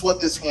 This is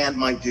what this hand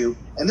might do.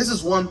 And this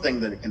is one thing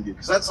that it can do,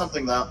 because that's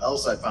something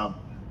else I found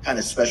kind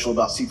of special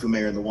about Sifu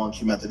Mayer and the Wong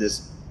Q method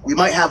is we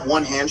might have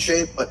one hand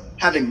shape, but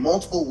having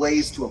multiple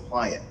ways to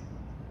apply it.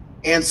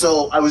 And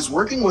so I was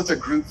working with a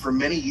group for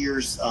many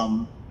years.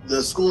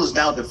 The school is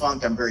now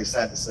defunct, I'm very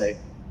sad to say.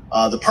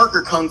 The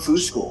Parker Kung Fu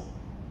School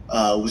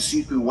with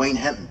Sifu Wayne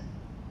Henton.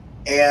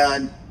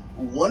 And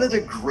one of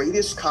the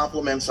greatest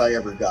compliments I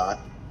ever got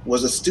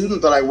was a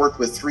student that I worked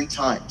with 3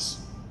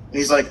 times. And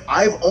he's like,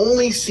 I've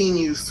only seen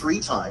you 3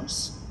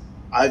 times.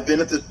 I've been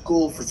at the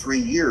school for 3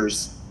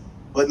 years,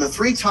 but in the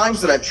 3 times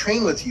that I've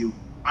trained with you,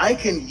 I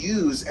can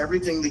use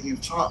everything that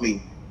you've taught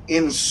me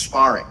in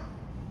sparring.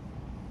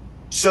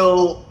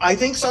 So I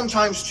think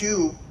sometimes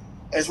too,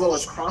 as well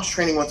as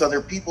cross-training with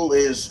other people,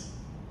 is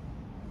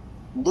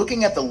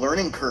looking at the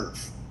learning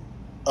curve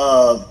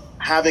of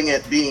having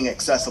it being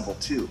accessible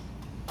too.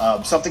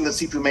 Something that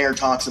Sifu Mayer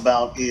talks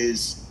about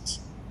is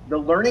the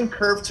learning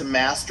curve to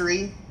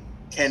mastery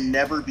can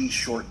never be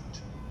shortened.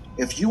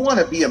 If you want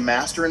to be a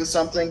master in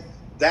something,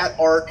 that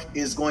arc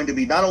is going to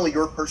be not only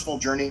your personal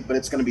journey, but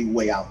it's going to be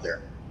way out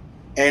there.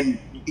 And,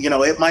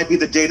 it might be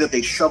the day that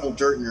they shovel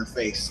dirt in your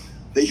face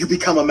that you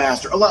become a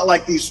master. A lot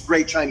like these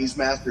great Chinese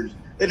masters.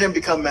 They didn't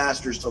become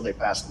masters till they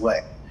passed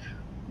away.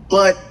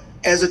 But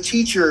as a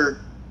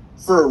teacher,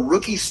 for a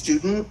rookie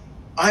student,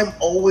 I'm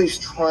always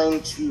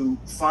trying to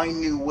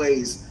find new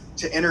ways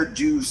to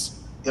introduce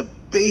the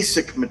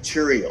basic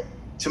material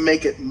to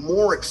make it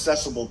more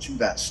accessible to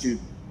that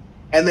student.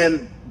 And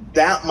then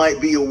that might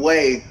be a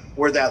way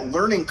where that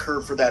learning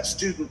curve for that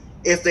student,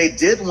 if they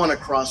did want to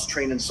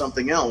cross-train in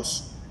something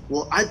else,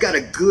 well, I've got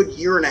a good 1.5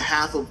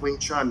 years of Wing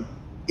Chun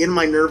in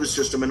my nervous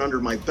system and under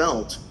my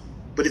belt,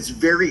 but it's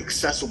very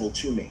accessible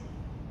to me.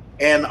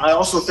 And I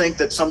also think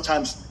that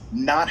sometimes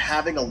not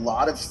having a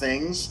lot of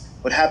things,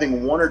 but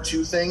having 1 or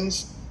 2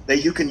 things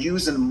that you can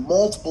use in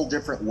multiple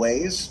different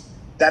ways,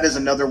 that is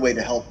another way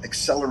to help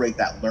accelerate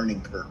that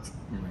learning curve.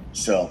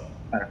 So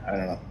I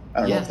don't know. I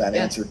don't know if that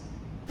answered.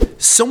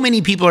 So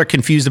many people are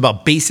confused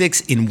about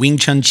basics in Wing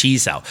Chun Chi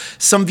Sao.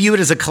 Some view it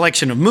as a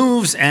collection of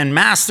moves, and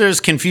masters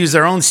confuse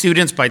their own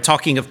students by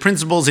talking of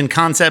principles and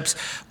concepts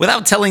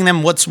without telling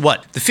them what's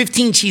what. The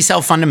 15 Chi Sao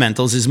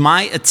Fundamentals is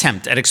my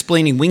attempt at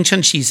explaining Wing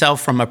Chun Chi Sao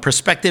from a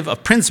perspective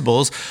of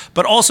principles,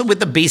 but also with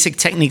the basic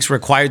techniques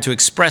required to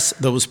express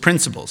those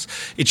principles.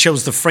 It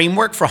shows the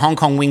framework for Hong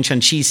Kong Wing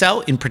Chun Chi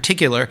Sao, in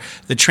particular,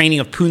 the training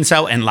of Pun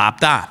Sao and Lap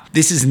Da.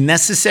 This is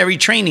necessary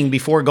training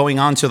before going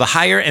on to the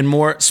higher and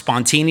more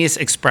spontaneous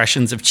expressions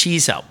of Chi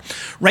Sao.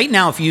 Right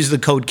now, if you use the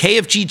code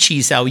KFG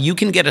Chi Sao, you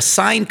can get a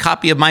signed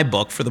copy of my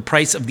book for the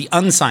price of the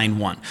unsigned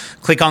one.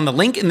 Click on the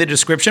link in the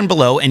description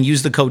below and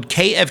use the code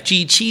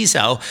KFG Chi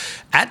Sao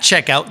at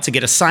checkout to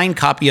get a signed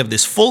copy of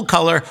this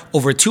full-color,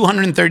 over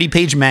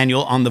 230-page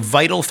manual on the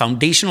vital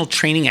foundational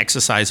training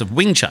exercise of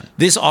Wing Chun.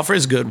 This offer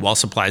is good while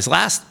supplies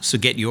last, so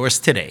get yours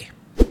today.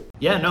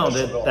 Yeah, no,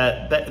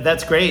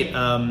 that's great.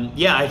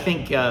 I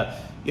think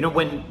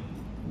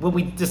when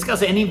we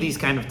discuss any of these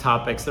kind of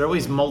topics, they're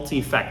always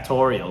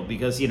multifactorial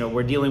because,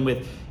 we're dealing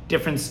with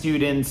different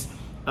students,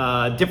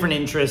 different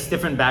interests,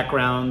 different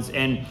backgrounds.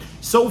 And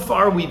so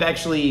far, we've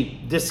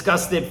actually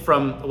discussed it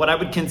from what I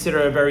would consider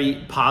a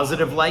very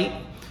positive light.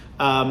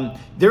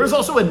 There is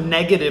also a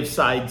negative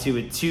side to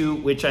it too,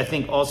 which I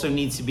think also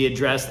needs to be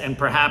addressed. And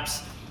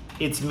perhaps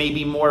it's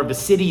maybe more of a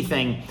city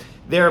thing.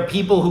 There are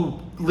people who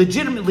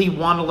legitimately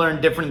want to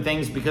learn different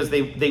things because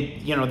they're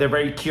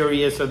very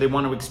curious or they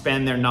want to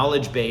expand their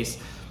knowledge base.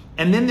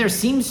 And then there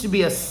seems to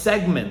be a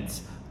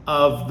segment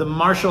of the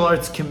martial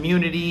arts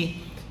community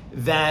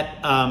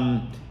that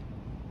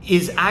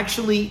is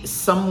actually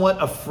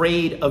somewhat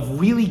afraid of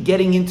really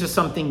getting into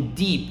something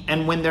deep.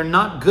 And when they're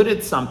not good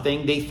at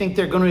something, they think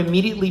they're going to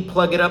immediately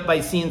plug it up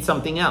by seeing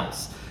something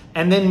else.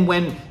 And then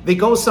when they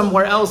go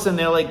somewhere else and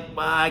they're like,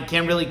 I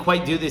can't really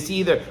quite do this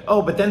either.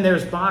 Oh, but then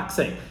there's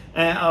boxing.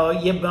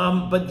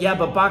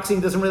 But boxing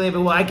doesn't really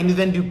have I can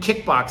then do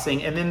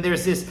kickboxing. And then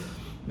there's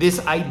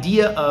this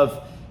idea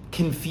of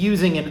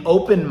confusing an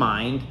open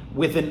mind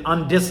with an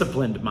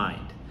undisciplined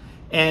mind.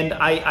 And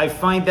I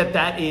find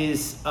that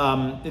is,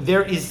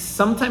 there is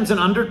sometimes an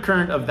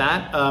undercurrent of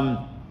that,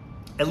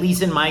 at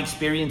least in my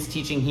experience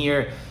teaching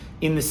here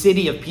in the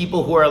city, of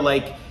people who are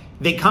like,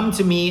 they come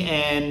to me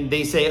and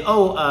they say,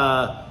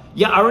 I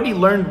already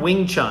learned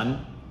Wing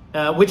Chun,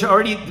 which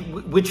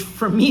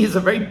for me is a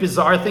very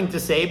bizarre thing to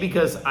say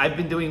because I've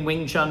been doing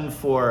Wing Chun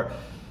for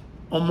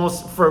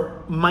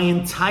my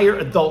entire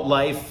adult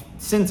life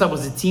since I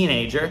was a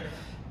teenager.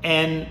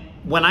 And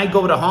when I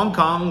go to Hong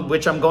Kong,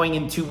 which I'm going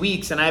in 2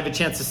 weeks, and I have a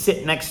chance to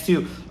sit next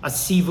to a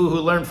Sifu who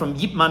learned from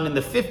Yip Man in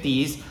the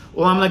 50s,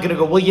 well, I'm not going to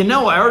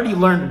go, I already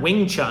learned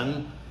Wing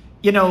Chun.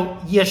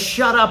 You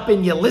shut up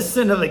and you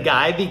listen to the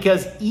guy,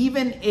 because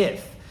even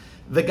if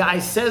the guy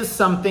says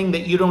something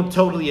that you don't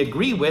totally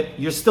agree with,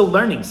 you're still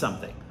learning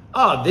something.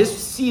 Oh, this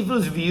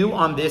Sifu's view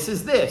on this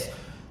is this.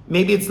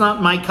 Maybe it's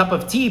not my cup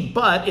of tea,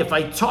 but if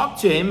I talk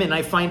to him and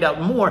I find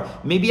out more,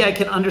 maybe I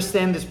can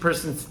understand this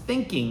person's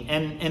thinking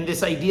and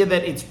this idea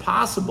that it's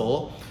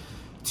possible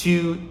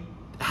to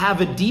have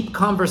a deep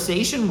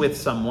conversation with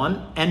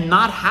someone and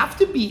not have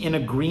to be in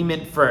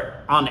agreement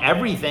on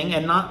everything,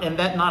 and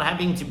that not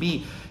having to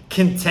be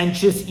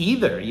contentious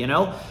either,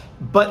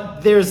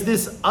 But there's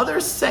this other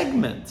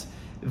segment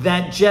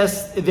that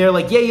they're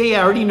like, I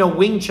already know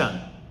Wing Chun.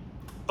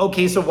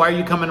 Okay, so why are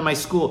you coming to my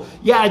school?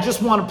 I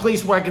just want a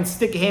place where I can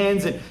stick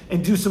hands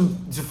and do some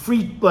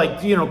free,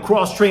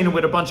 cross training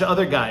with a bunch of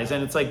other guys.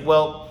 And it's like,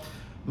 well,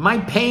 my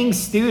paying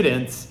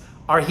students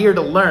are here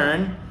to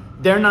learn.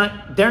 They're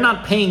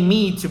not paying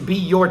me to be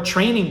your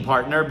training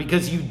partner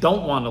because you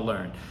don't want to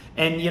learn.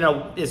 And,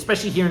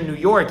 especially here in New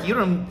York,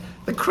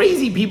 the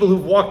crazy people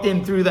who've walked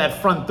in through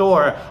that front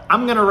door,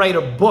 I'm going to write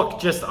a book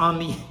just on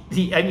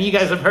you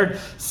guys have heard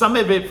some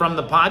of it from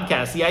the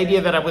podcast. The idea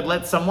that I would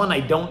let someone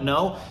I don't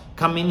know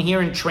come in here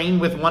and train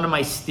with one of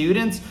my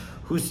students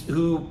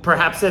who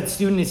perhaps that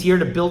student is here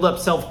to build up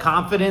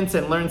self-confidence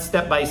and learn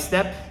step by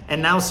step.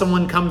 And now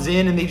someone comes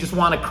in and they just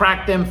want to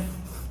crack them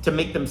to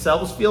make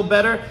themselves feel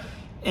better.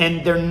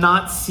 And they're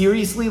not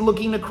seriously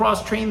looking to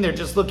cross-train. They're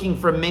just looking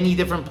for many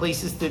different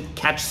places to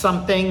catch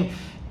something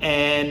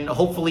and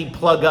hopefully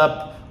plug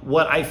up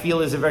what I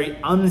feel is a very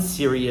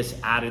unserious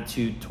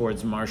attitude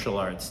towards martial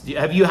arts.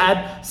 Have you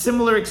had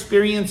similar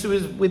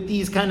experiences with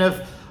these kind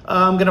of,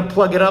 I'm going to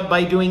plug it up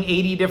by doing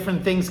 80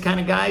 different things kind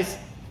of guys?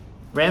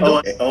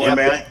 Randall? Yeah.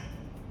 May I?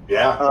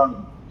 Yeah.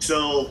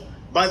 So,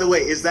 by the way,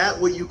 is that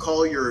what you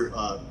call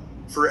your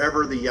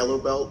forever the yellow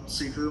belt,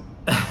 Sifu?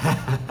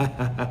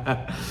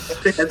 I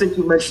think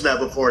you mentioned that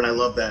before, and I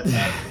love that.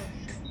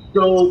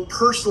 So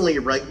personally,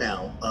 right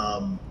now,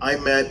 I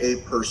met a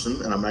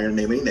person, and I'm not going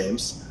to name any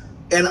names.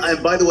 And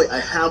by the way, I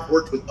have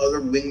worked with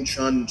other Wing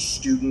Chun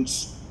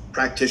students,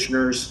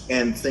 practitioners,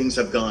 and things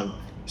have gone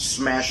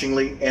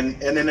smashingly, and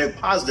in a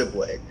positive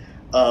way.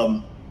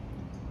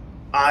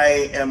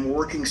 I am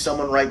working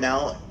someone right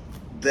now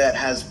that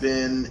has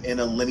been in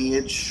a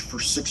lineage for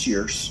 6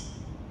 years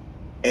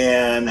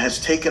and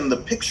has taken the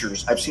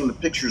pictures. I've seen the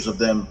pictures of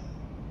them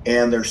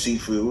and their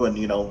sifu, and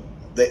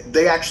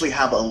they actually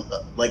have a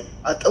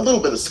little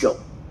bit of skill.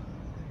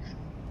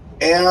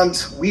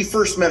 And we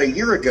first met a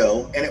year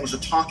ago, and it was a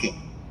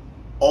talking.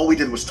 All we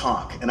did was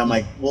talk. And I'm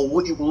like, well,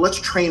 let's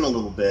train a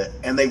little bit.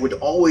 And they would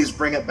always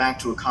bring it back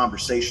to a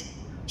conversation.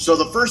 So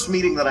the first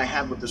meeting that I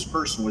had with this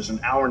person was an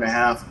hour and a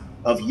half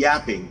of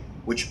yapping,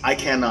 which I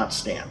cannot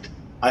stand.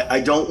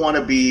 I don't want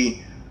to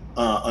be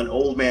an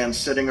old man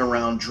sitting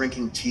around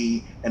drinking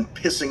tea and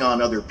pissing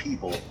on other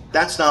people.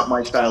 That's not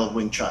my style of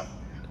Wing Chun,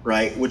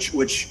 right? Which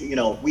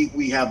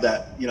we have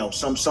that,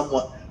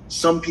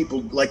 some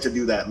people like to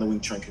do that in the Wing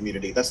Chun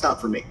community. That's not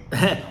for me.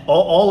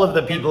 all of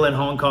the people in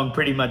Hong Kong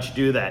pretty much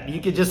do that. You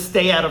could just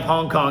stay out of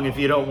Hong Kong if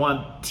you don't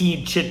want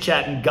tea, chit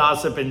chat, and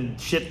gossip and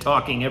shit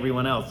talking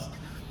everyone else.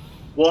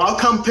 Well, I'll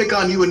come pick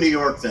on you in New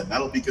York then.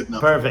 That'll be good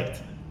enough.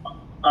 Perfect.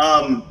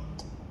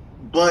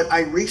 But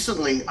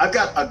I've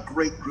got a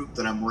great group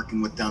that I'm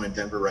working with down in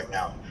Denver right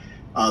now.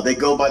 They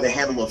go by the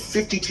handle of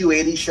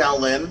 5280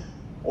 Shaolin,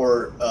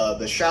 or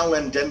the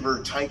Shaolin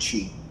Denver Tai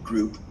Chi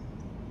group.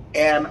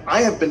 And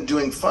I have been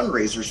doing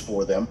fundraisers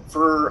for them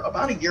for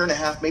about a year and a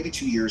half, maybe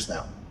 2 years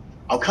now.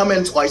 I'll come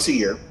in twice a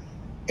year,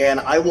 and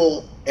I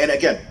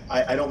again,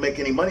 I don't make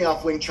any money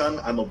off Wing Chun.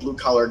 I'm a blue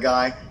collar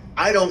guy.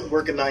 I don't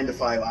work a 9 to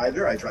 5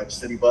 either. I drive a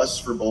city bus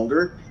for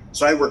Boulder.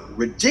 So I work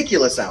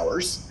ridiculous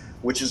hours,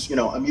 which is,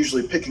 I'm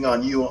usually picking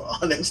on you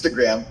on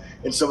Instagram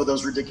in some of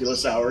those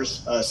ridiculous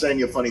hours, sending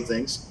you funny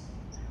things.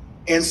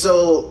 And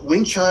so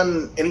Wing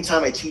Chun,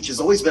 anytime I teach, has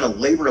always been a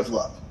labor of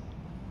love.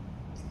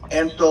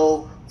 And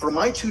so for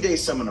my 2-day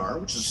seminar,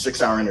 which is a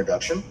 6-hour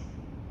introduction,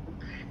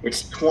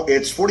 it's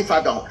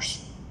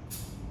 $45.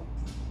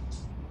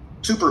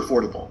 Super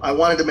affordable. I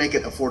wanted to make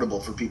it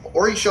affordable for people.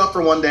 Or you show up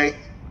for 1 day,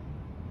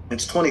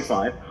 it's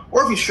 $25.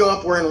 Or if you show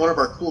up wearing one of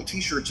our cool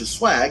t-shirts as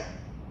swag,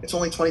 it's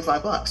only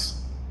 $25.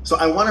 So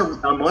I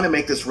want to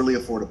make this really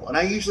affordable. And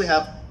I usually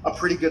have a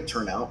pretty good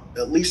turnout,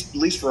 at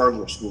least for our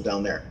little school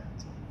down there.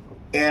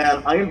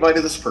 And I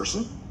invited this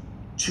person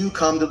to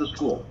come to the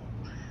school.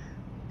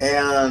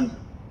 And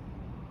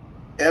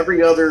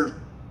every other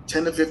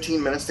 10 to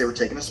 15 minutes, they were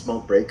taking a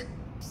smoke break.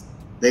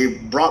 They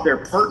brought their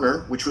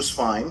partner, which was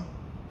fine.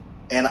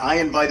 And I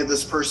invited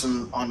this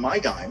person on my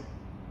dime,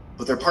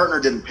 but their partner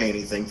didn't pay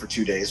anything for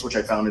 2 days, which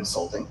I found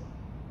insulting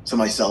to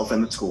myself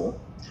and the school.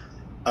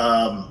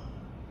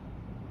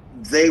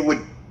 They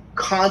would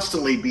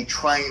constantly be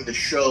trying to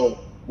show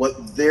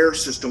what their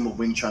system of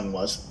Wing Chun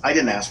was. I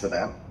didn't ask for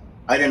that.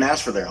 I didn't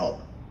ask for their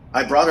help.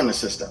 I brought an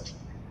assistant.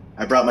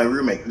 I brought my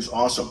roommate, who's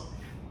awesome.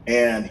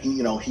 And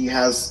he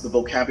has the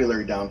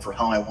vocabulary down for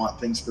how I want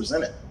things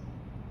presented.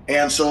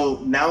 And so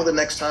now the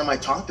next time I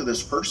talk to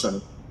this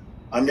person,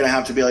 I'm going to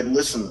have to be like,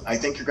 listen, I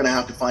think you're going to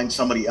have to find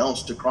somebody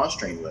else to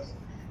cross-train with.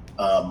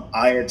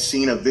 I had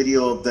seen a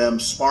video of them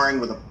sparring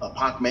with a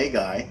Pak Mei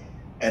guy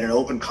at an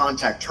open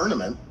contact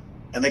tournament,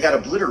 and they got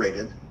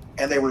obliterated,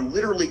 and they were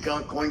literally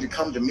going to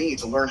come to me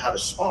to learn how to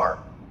spar.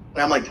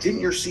 And I'm like,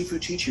 didn't your Sifu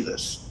teach you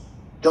this?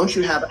 Don't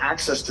you have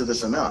access to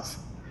this enough?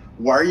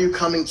 Why are you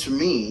coming to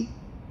me?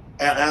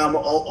 And I'm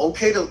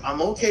okay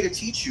to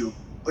teach you,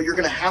 but you're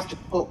going to have to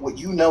put what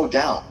you know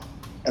down.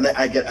 And then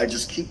I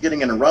just keep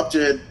getting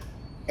interrupted.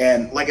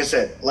 And like I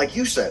said, like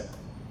you said,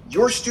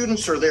 your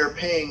students are there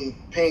paying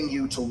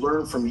you to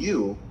learn from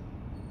you,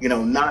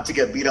 not to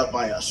get beat up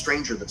by a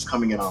stranger that's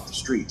coming in off the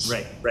streets.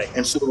 Right.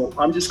 And so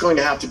I'm just going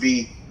to have to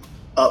be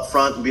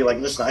upfront and be like,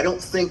 listen, I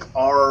don't think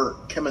our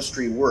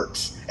chemistry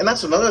works. And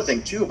that's another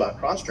thing too about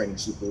cross-training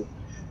Sifu.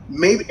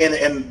 Maybe,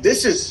 and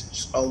this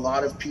is a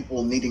lot of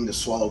people needing to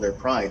swallow their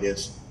pride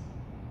is,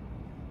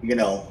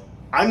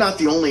 I'm not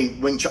the only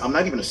Wing Chun, I'm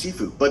not even a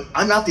Sifu, but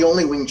I'm not the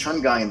only Wing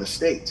Chun guy in the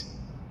state.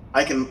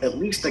 I can at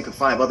least think of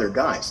 5 other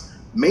guys.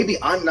 Maybe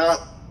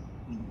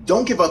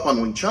don't give up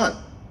on Wing Chun.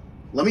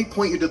 Let me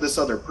point you to this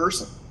other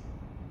person.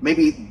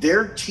 Maybe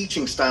their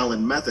teaching style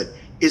and method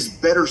is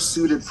better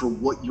suited for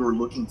what you're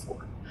looking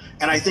for.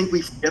 And I think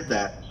we forget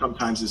that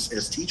sometimes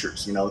as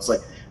teachers. It's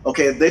like,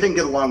 okay, they didn't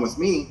get along with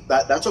me.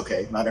 That's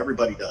okay. Not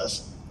everybody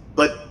does.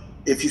 But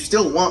if you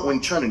still want Wing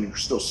Chun and you're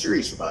still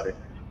serious about it,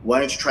 why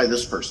don't you try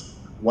this person?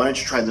 Why don't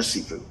you try this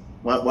Sifu?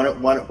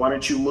 Why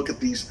don't you look at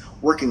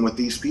working with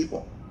these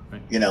people?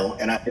 Right.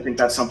 And I think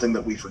that's something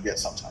that we forget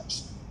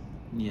sometimes.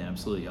 Yeah,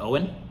 absolutely.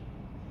 Owen?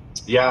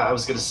 Yeah, I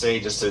was going to say,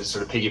 just to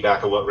sort of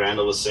piggyback on what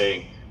Randall was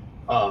saying,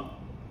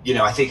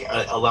 I think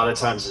a lot of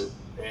times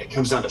it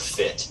comes down to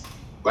fit.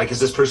 Like,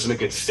 is this person a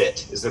good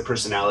fit? Is their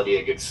personality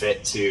a good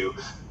fit to,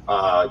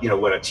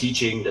 what I'm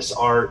teaching, this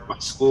art, my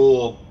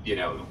school?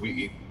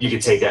 You can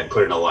take that and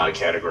put it in a lot of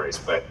categories.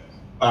 But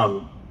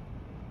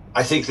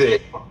I think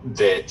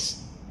that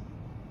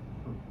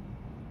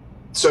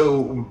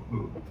so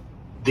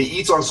the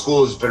Eats on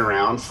School has been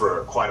around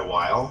for quite a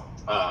while,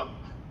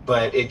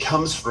 but it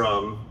comes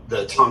from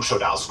the Tang Shou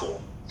Dao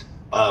School,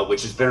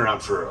 which has been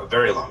around for a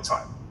very long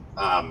time.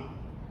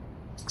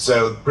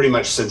 So pretty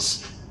much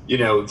since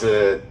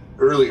the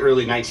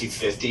early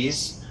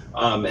 1950s,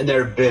 And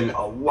there have been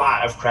a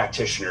lot of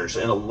practitioners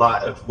and a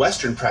lot of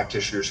Western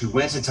practitioners who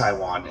went to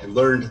Taiwan and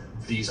learned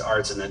these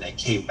arts, and then they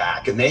came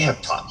back and they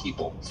have taught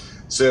people.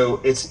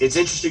 So it's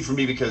interesting for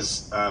me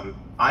because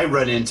I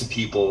run into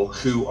people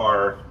who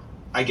are,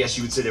 I guess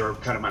you would say they were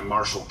kind of my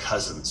martial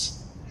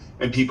cousins,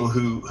 and people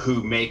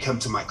who may come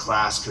to my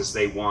class because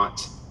they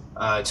want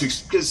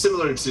because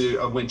similar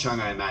to Wing Chun,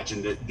 I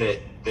imagine that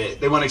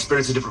they want to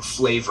experience a different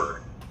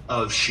flavor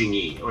of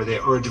Xingyi or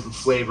a different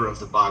flavor of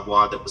the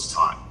Bagua that was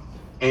taught.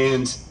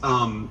 And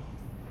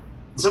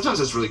sometimes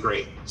that's really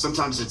great.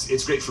 Sometimes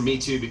it's great for me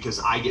too, because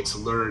I get to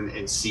learn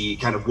and see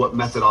kind of what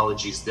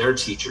methodologies their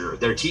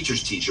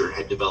teacher's teacher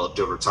had developed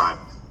over time,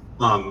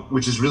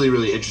 which is really,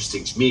 really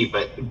interesting to me.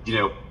 But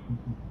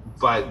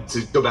but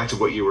to go back to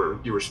what you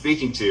were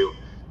speaking to,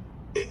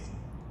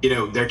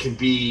 there can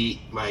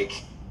be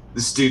like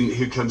the student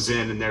who comes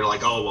in and they're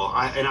like, oh well,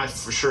 I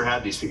for sure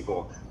had these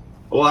people.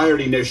 Well, I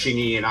already know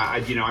Xingyi, and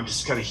I'm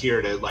just kind of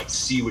here to like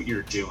see what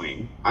you're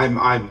doing. I'm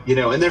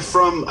and they're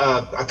from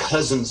a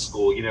cousin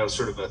school,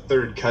 sort of a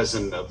third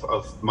cousin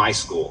of my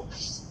school,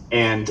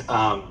 and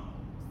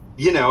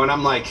and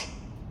I'm like,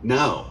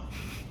 no,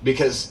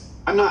 because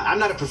I'm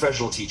not a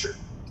professional teacher,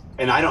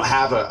 and I don't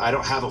have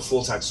a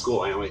full-time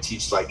school. I only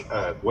teach like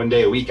 1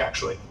 day a week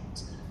actually,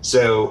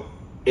 so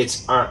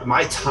it's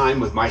my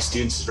time with my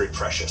students is very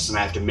precious, and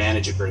I have to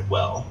manage it very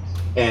well.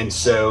 And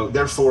so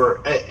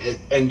therefore,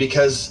 and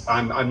because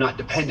I'm not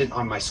dependent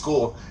on my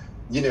school,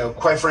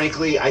 quite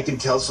frankly, I can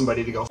tell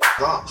somebody to go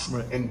f off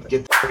and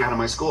get the f out of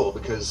my school,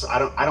 because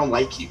I don't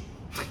like you.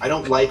 I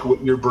don't like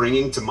what you're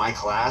bringing to my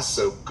class,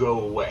 so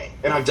go away.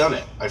 And I've done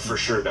it. I've for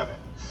sure done it.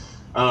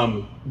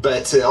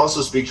 But to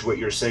also speak to what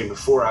you were saying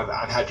before,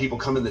 I've had people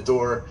come in the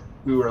door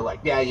who are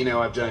like, yeah,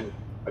 I've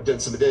done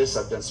some of this,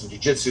 I've done some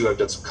jiu-jitsu, I've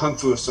done some kung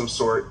fu of some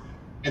sort,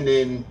 and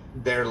then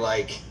they're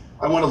like,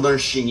 I want to learn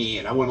Xingyi,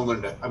 and I want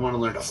to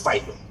learn to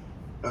fight with.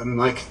 I'm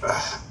like,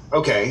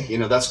 okay,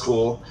 that's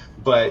cool,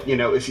 but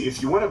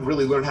if you want to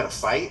really learn how to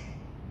fight,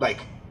 like,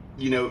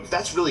 if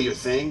that's really your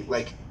thing,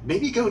 like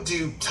maybe go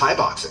do Thai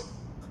boxing,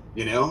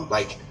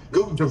 like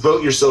go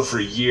devote yourself for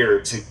a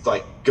year to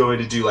like going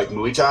to do like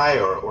Muay Thai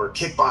or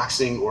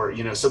kickboxing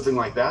or something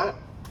like that,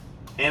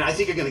 and I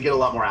think you're going to get a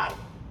lot more out of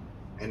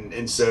it.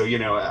 And so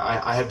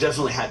I have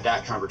definitely had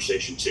that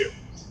conversation too.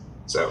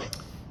 So.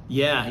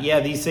 Yeah,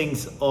 these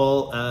things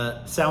all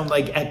sound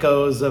like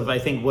echoes of, I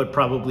think, what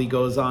probably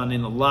goes on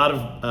in a lot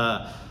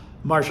of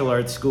martial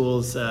arts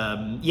schools.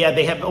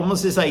 They have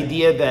almost this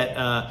idea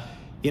that,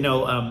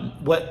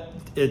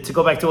 to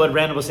go back to what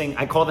Randall was saying,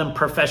 I call them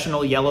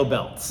professional yellow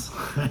belts.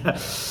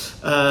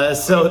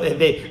 So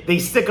they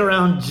stick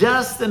around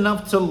just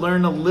enough to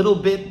learn a little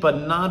bit,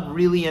 but not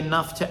really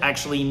enough to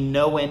actually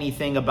know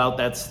anything about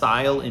that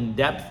style in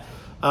depth.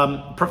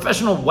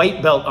 Professional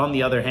white belt, on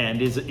the other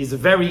hand, is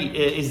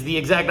the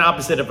exact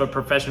opposite of a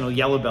professional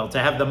yellow belt. To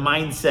have the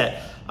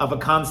mindset of a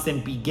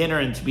constant beginner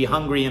and to be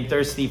hungry and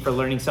thirsty for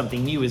learning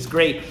something new is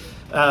great.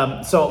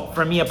 So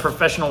for me, a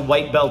professional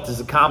white belt is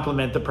a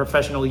compliment. The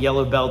professional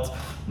yellow belt,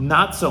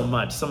 not so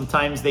much.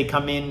 Sometimes they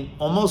come in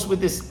almost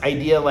with this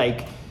idea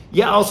like,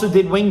 yeah, I also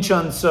did Wing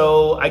Chun,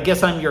 so I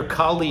guess I'm your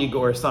colleague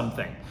or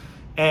something.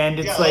 And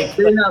it's like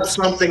they have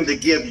something to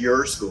give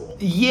your school.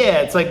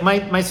 Yeah, it's like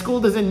my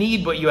school doesn't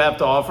need what you have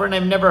to offer, and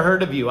I've never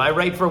heard of you. I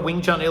write for Wing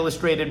Chun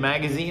Illustrated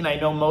magazine. I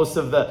know most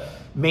of the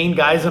main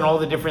guys in all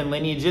the different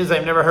lineages.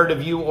 I've never heard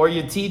of you or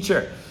your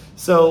teacher.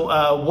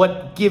 So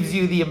what gives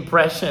you the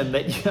impression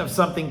that you have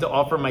something to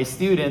offer my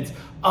students?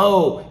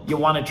 Oh, you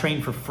want to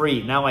train for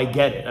free. Now I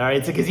get it. All right,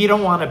 it's because you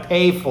don't want to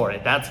pay for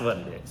it. That's what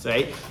it is,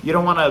 right? You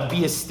don't want to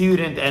be a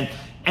student, and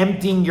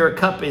emptying your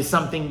cup is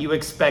something you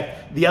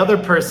expect the other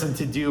person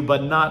to do,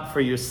 but not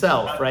for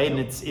yourself, right? And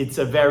it's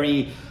a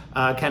very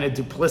kind of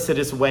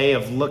duplicitous way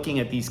of looking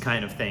at these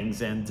kind of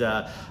things. And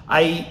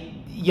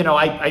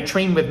I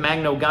trained with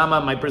Magno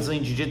Gama, my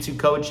Brazilian Jiu-Jitsu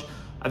coach.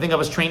 I think I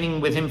was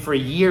training with him for a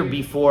year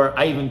before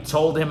I even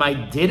told him I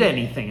did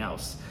anything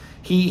else.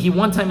 He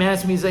one time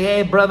asked me, he's like,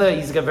 hey brother,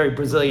 he's got a very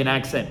Brazilian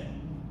accent.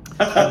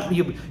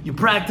 you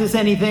practice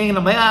anything? And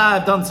I'm like,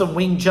 I've done some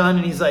Wing Chun.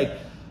 And he's like,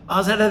 oh,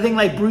 is that a thing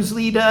like Bruce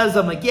Lee does?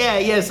 I'm like,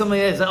 yeah, something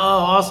like that. He's like, oh,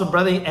 awesome,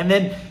 brother. And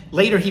then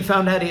later he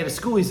found out he had a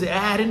school. He said,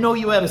 I didn't know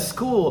you had a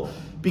school,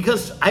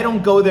 because I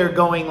don't go there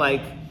going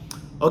like,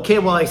 okay,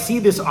 well, I see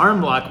this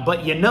arm lock,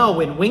 but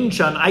in Wing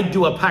Chun, I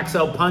do a Pak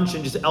Sao punch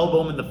and just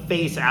elbow him in the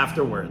face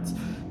afterwards,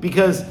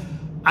 because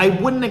I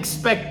wouldn't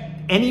expect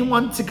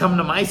anyone to come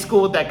to my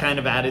school with that kind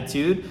of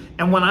attitude.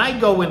 And when I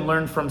go and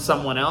learn from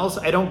someone else,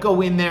 I don't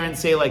go in there and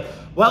say like,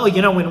 well,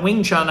 in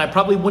Wing Chun, I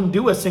probably wouldn't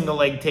do a single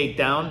leg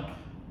takedown.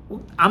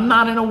 I'm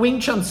not in a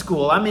Wing Chun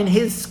school. I'm in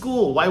his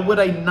school. Why would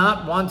I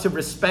not want to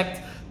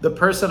respect the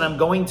person I'm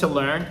going to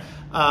learn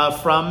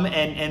from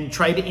and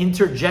try to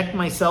interject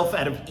myself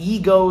out of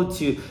ego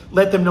to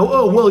let them know,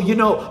 oh,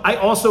 well, I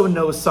also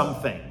know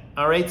something.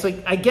 All right. It's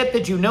like, I get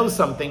that you know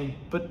something,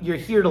 but you're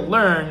here to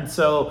learn.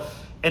 So,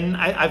 and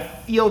I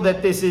feel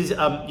that this is,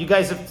 you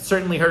guys have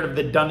certainly heard of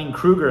the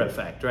Dunning-Kruger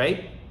effect,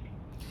 right?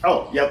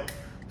 Oh, yep.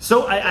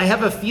 So I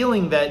have a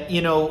feeling that,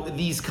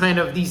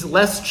 these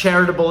less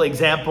charitable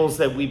examples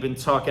that we've been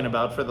talking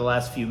about for the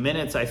last few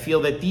minutes, I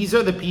feel that these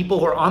are the people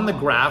who are on the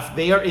graph.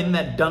 They are in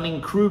that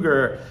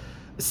Dunning-Kruger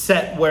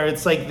set where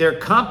it's like their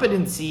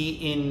competency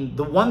in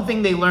the one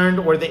thing they learned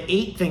or the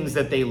 8 things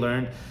that they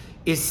learned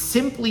is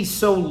simply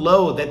so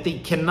low that they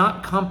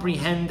cannot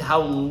comprehend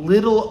how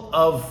little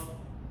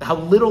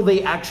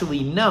they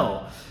actually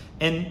know.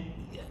 And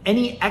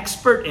any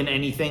expert in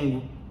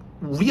anything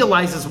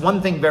realizes one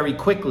thing very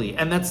quickly,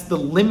 and that's the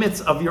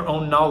limits of your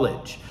own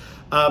knowledge.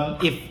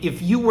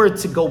 If you were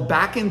to go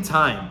back in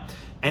time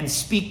and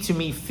speak to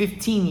me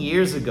 15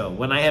 years ago,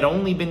 when I had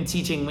only been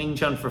teaching Wing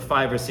Chun for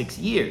 5 or 6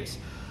 years,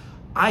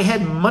 I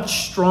had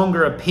much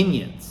stronger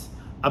opinions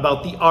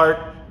about the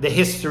art, the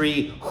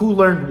history, who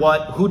learned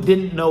what, who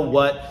didn't know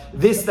what,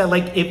 this, that.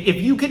 Like,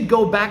 if you could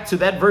go back to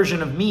that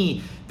version of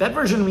me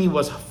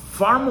was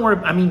far more,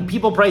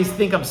 people probably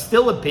think I'm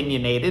still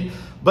opinionated,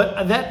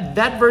 but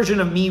that version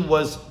of me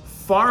was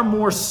far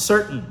more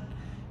certain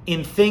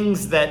in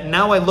things that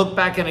now I look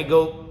back and I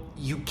go,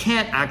 you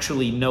can't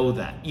actually know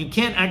that. You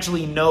can't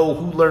actually know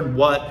who learned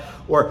what,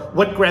 or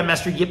what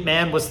Grandmaster Yip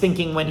Man was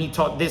thinking when he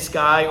taught this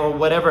guy or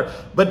whatever.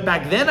 But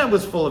back then I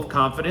was full of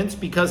confidence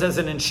because as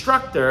an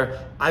instructor,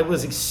 I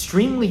was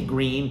extremely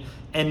green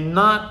and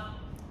not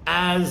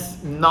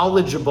as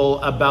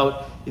knowledgeable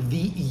about the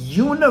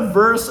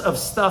universe of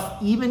stuff,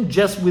 even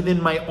just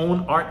within my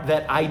own art,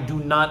 that I do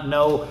not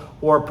know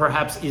or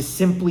perhaps is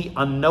simply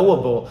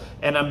unknowable.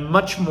 And I'm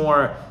much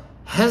more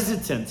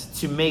hesitant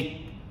to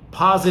make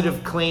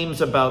positive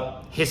claims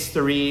about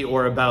history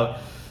or about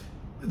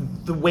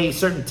the way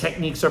certain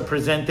techniques are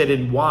presented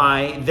and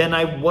why than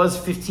I was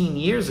 15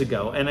 years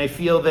ago. And I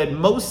feel that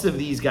most of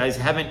these guys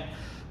haven't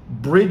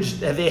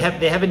they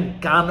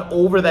haven't gone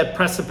over that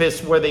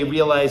precipice where they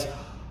realize,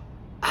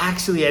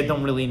 actually, I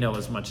don't really know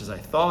as much as I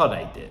thought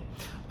I did.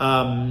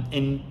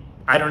 And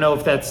I don't know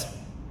if that's,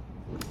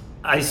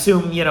 I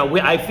assume,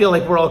 I feel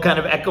like we're all kind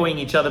of echoing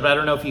each other, but I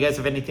don't know if you guys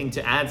have anything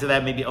to add to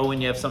that. Maybe Owen,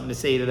 you have something to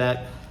say to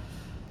that.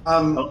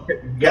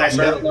 Can I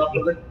start?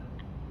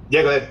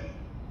 Yeah, go ahead.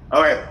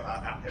 All right.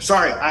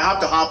 Sorry, I have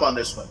to hop on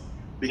this one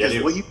because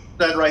what you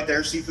said right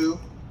there, Sifu,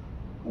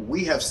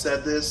 we have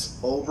said this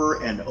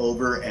over and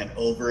over and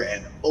over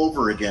and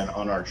over again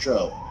on our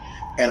show.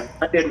 And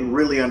I didn't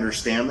really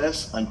understand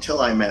this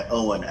until I met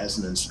Owen as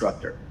an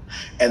instructor.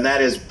 And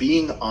that is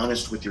being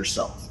honest with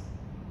yourself.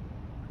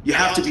 You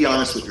have to be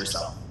honest with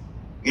yourself.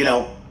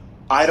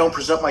 I don't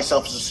present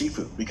myself as a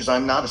Sifu because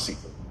I'm not a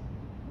Sifu.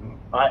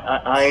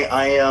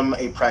 I am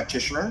a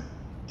practitioner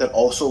that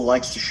also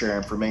likes to share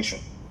information,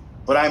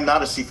 but I'm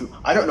not a Sifu.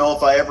 I don't know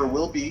if I ever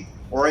will be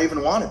or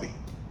even want to be.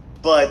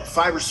 But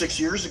 5 or 6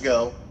 years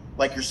ago,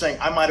 like you're saying,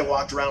 I might have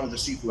walked around with a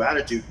Sifu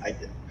attitude. I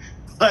didn't.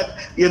 But,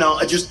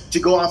 just to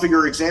go off of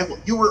your example,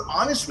 you were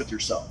honest with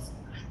yourself.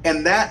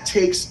 And that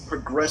takes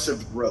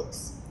progressive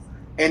growth.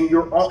 And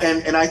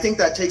and I think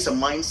that takes a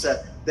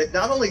mindset that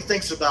not only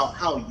thinks about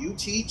how you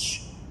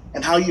teach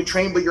and how you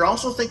train, but you're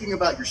also thinking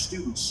about your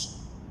students.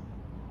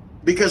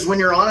 Because when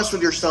you're honest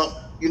with yourself,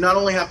 you not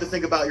only have to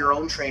think about your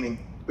own training,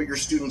 but your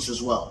students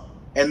as well.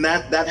 And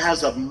that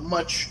has a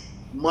much,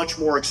 much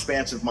more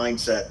expansive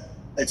mindset.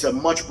 It's a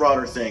much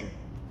broader thing.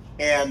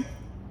 And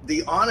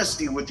the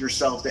honesty with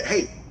yourself that,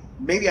 hey,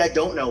 maybe I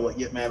don't know what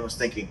Yip Man was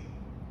thinking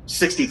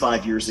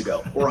 65 years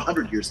ago or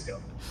 100 years ago.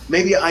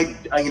 Maybe I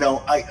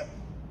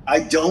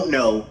don't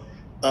know,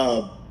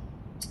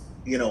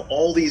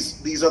 all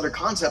these other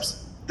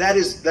concepts. That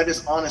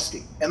is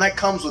honesty, and that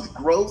comes with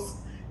growth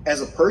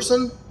as a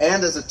person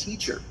and as a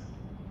teacher.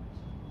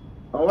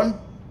 Owen?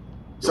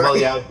 Sorry. Well,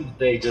 yeah, I would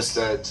say just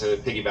to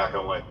piggyback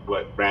on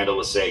what Randall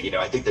was saying,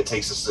 I think that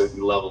takes a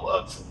certain level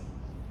of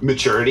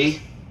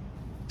maturity,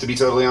 to be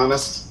totally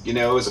honest,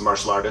 as a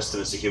martial artist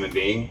and as a human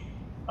being,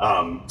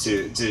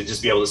 to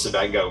just be able to sit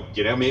back and go,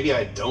 maybe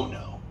I don't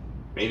know.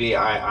 Maybe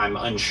I'm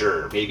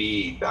unsure.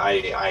 Maybe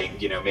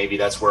maybe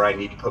that's where I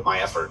need to put my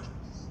effort.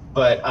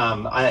 But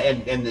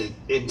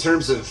in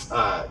terms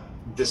of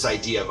this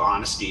idea of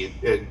honesty,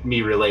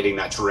 me relating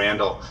that to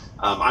Randall,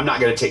 I'm not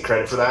going to take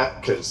credit for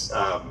that because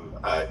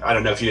I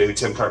don't know if you know who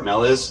Tim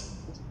Cartmel is.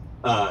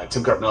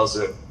 Tim Cartmel is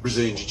a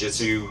Brazilian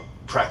Jiu-Jitsu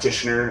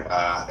practitioner.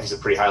 He's a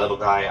pretty high-level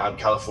guy out in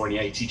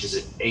California. He teaches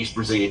at Ace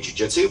Brazilian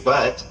Jiu-Jitsu,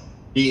 but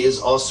he is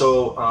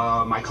also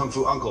my Kung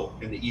Fu uncle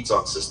in the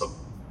Yizong system.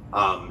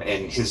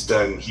 And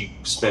he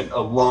spent a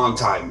long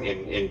time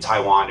in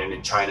Taiwan and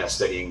in China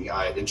studying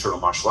internal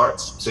martial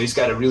arts. So he's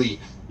got a really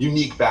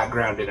unique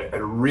background and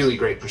a really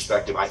great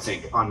perspective, I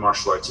think, on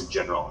martial arts in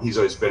general. He's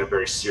always been a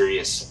very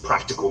serious,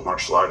 practical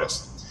martial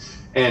artist.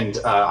 And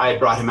I had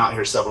brought him out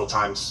here several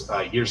times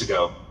years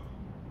ago.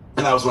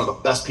 And that was one of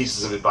the best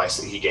pieces of advice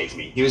that he gave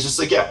me. He was just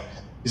like,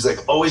 he's like,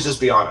 always just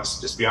be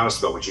honest. Just be honest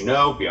about what you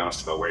know, be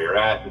honest about where you're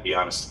at, and be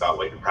honest about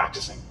what you're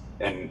practicing.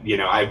 And,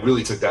 I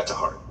really took that to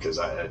heart because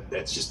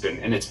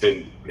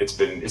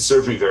it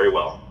served me very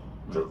well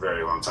for a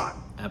very long time.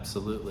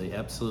 Absolutely.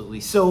 Absolutely.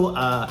 So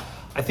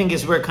I think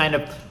as we're kind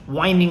of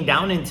winding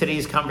down in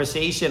today's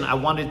conversation, I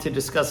wanted to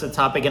discuss a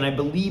topic, and I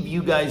believe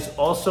you guys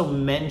also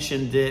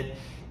mentioned it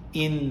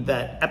in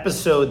that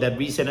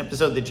recent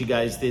episode that you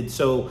guys did.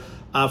 So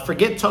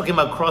forget talking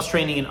about cross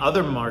training in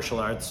other martial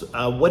arts.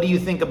 What do you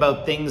think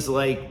about things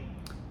like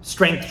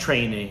strength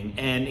training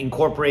and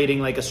incorporating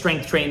like a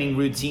strength training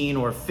routine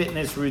or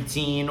fitness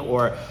routine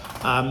or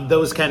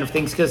those kind of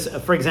things? Because,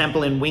 for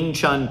example, in Wing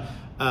Chun,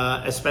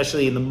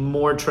 especially in the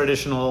more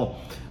traditional,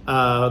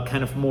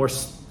 kind of more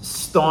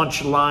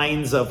staunch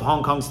lines of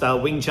Hong Kong style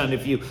Wing Chun,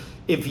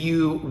 if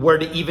you were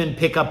to even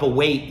pick up a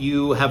weight,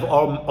 you have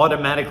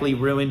automatically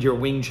ruined your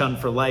Wing Chun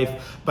for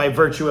life by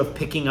virtue of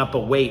picking up a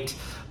weight.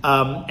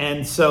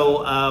 And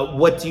so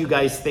what do you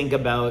guys think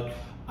about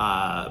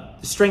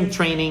strength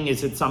training?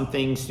 Is it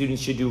something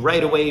students should do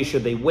right away?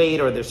 Should they wait?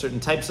 Are there certain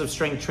types of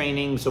strength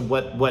training? So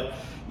what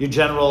your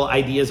general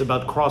ideas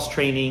about cross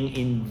training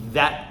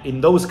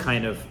in those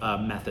kind of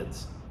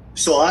methods?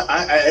 So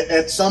I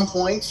at some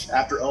point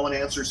after Owen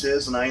answers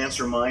his and I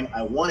answer mine,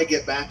 I want to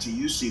get back to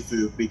you,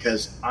 Sifu,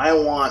 because I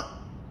want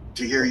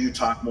to hear you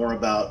talk more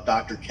about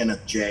Dr.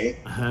 Kenneth J.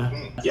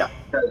 Yeah.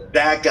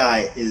 That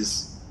guy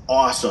is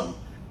awesome.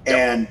 Yep.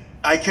 And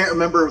I can't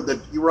remember that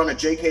you were on a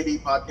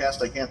JKD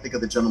podcast. I can't think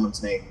of the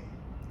gentleman's name.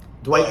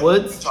 Dwight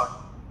Woods?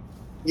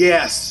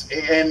 Yes.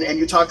 And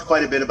you talked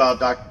quite a bit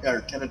about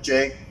Dr. Kenneth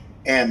J.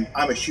 And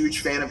I'm a huge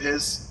fan of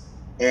his.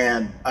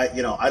 And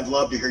I'd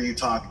love to hear you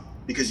talk,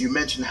 because you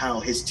mentioned how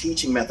his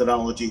teaching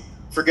methodology,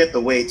 forget the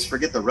weights,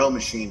 forget the row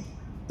machine,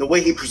 the way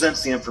he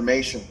presents the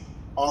information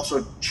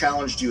also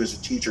challenged you as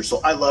a teacher. So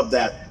I love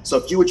that. So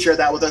if you would share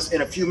that with us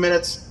in a few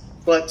minutes.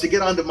 But to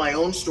get onto my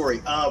own story,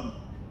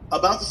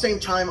 about the same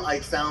time I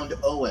found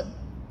Owen,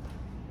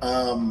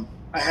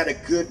 I had a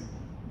good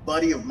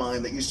buddy of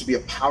mine that used to be a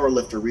power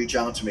lifter reach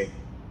out to me.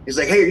 He's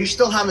like, "Hey, are you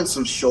still having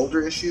some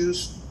shoulder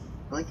issues?"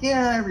 I'm like,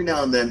 "Yeah, every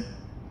now and then."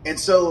 And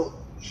so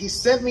he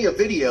sent me a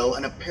video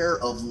and a pair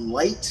of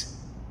light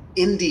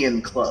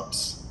Indian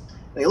clubs.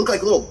 They look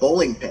like little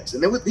bowling pins,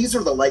 and these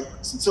are the light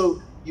ones. And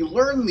so you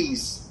learn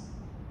these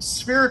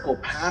spherical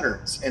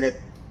patterns, and it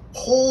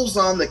pulls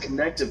on the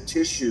connective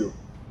tissue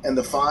and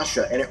the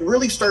fascia, and it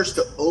really starts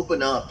to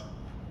open up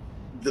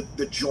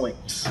the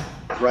joints,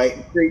 right?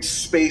 It creates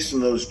space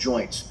in those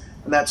joints,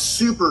 and that's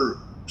super,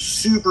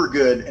 super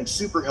good and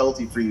super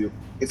healthy for you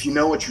if you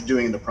know what you're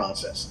doing in the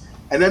process.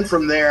 And then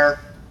from there,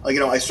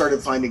 I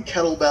started finding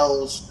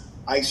kettlebells.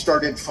 I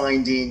started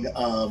finding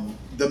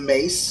the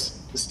mace,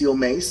 the steel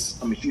mace,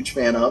 I'm a huge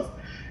fan of.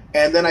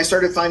 And then I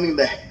started finding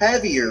the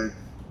heavier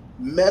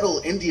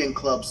metal Indian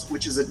clubs,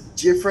 which is a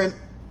different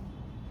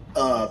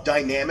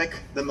dynamic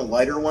than the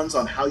lighter ones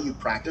on how you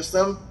practice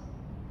them.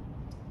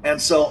 And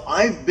so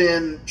I've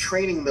been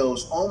training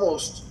those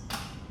almost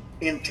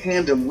in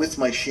tandem with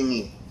my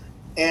Xingyi.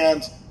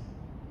 And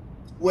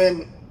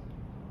when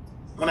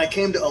I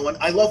came to Owen,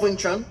 I love Wing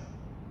Chun.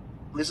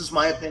 This is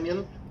my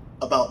opinion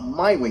about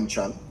my Wing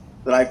Chun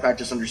that I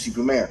practice under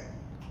Sifu Meir.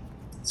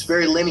 It's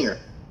very linear,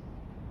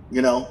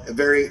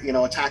 very,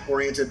 attack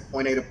oriented,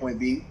 point A to point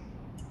B.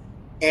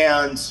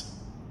 And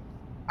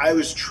I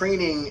was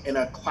training in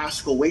a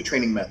classical weight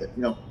training method,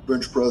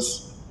 bench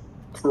press,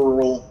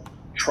 curl,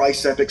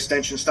 tricep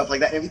extension, stuff like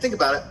that. And if you think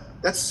about it,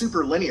 that's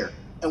super linear.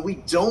 And we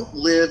don't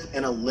live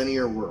in a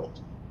linear world.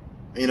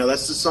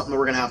 That's just something that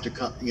we're going to have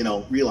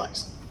to,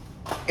 realize.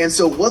 And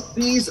so what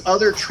these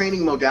other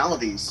training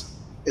modalities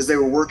is they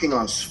were working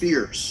on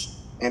spheres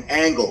and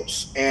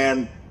angles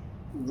and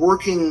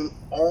working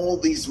all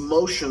these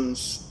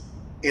motions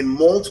in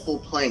multiple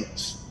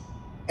planes.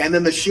 And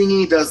then the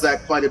Xingyi does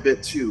that quite a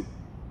bit too.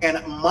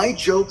 And my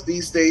joke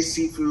these days,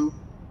 Sifu,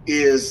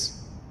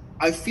 is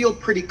I feel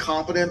pretty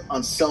competent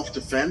on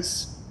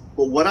self-defense,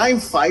 but what I'm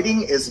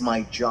fighting is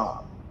my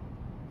job.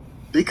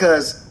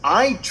 Because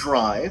I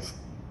drive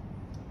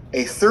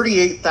a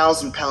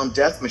 38,000-pound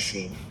death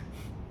machine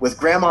with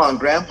grandma and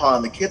grandpa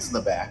and the kids in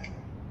the back,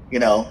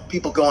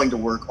 people going to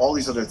work, all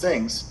these other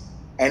things,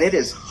 and it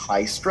is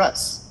high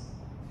stress.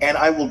 And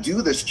I will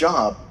do this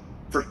job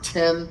for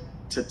 10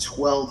 to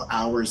 12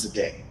 hours a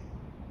day.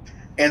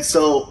 And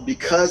so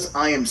because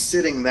I am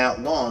sitting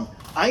that long,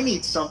 I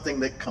need something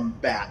that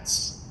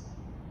combats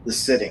the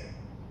sitting.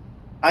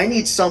 I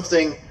need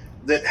something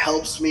that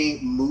helps me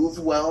move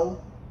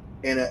well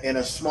in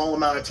a small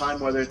amount of time,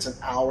 whether it's an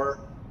hour.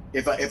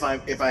 If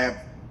I have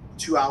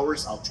 2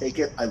 hours, I'll take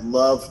it. I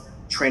love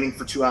training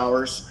for 2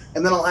 hours,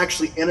 and then I'll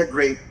actually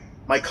integrate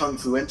my Kung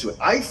Fu into it.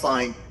 I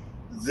find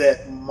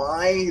that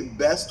my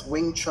best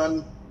Wing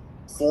Chun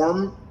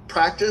form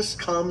practice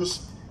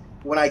comes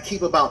when I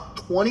keep about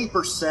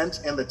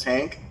 20% in the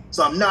tank.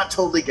 So I'm not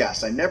totally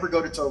gassed. I never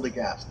go to totally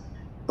gassed.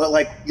 But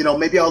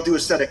maybe I'll do a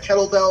set of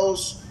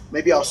kettlebells,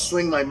 maybe I'll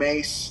swing my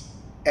mace,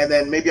 and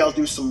then maybe I'll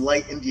do some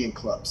light Indian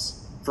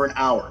clubs for an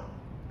hour.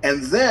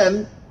 And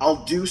then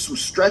I'll do some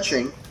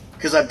stretching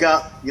because I've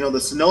got, the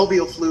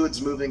synovial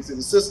fluids moving through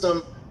the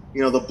system,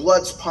 the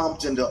blood's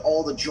pumped into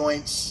all the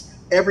joints,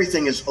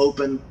 everything is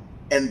open.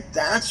 And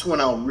that's when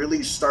I'll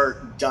really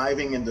start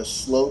diving into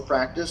slow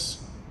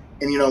practice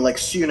and, like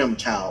Sunam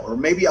Tao, or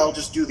maybe I'll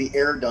just do the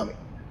air dummy.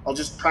 I'll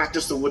just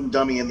practice the wooden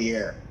dummy in the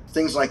air,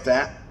 things like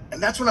that.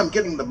 And that's when I'm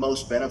getting the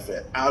most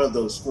benefit out of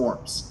those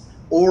forms.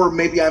 or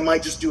maybe I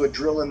might just do a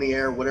drill in the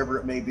air, whatever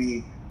it may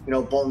be,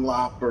 bone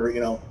lock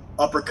or,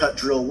 uppercut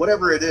drill,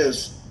 whatever it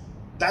is.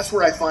 That's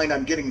where I find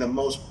I'm getting the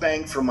most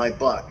bang for my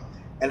buck,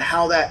 and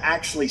how that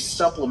actually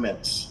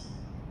supplements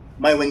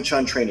my Wing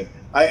Chun training.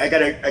 I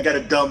got a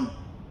dumb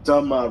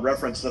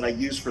reference that I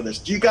use for this.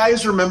 Do you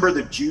guys remember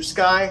the Juice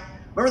guy?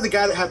 Remember the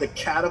guy that had the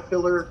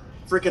caterpillar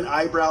freaking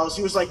eyebrows?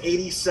 He was like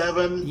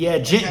 87. Yeah,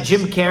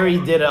 Jim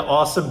Carrey did an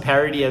awesome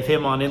parody of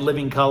him on In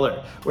Living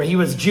Color, where he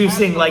was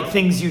juicing like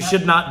things you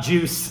should not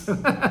juice.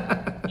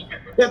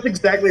 That's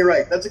exactly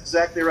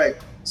right.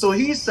 So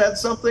he said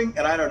something,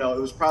 and I don't know, it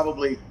was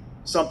probably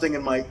something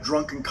in my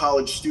drunken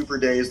college stupor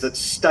days that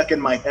stuck in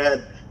my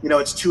head.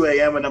 It's 2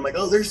 a.m. and I'm like,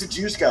 oh, there's the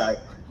Juice guy.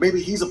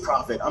 Maybe he's a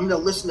prophet. I'm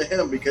going to listen to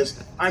him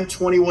because I'm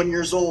 21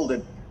 years old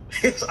and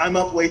I'm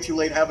up way too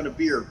late having a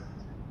beer.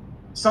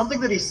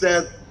 Something that he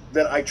said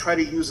that I try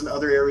to use in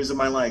other areas of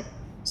my life.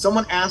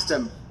 Someone asked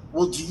him,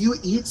 well, do you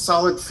eat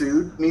solid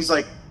food? And he's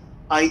like,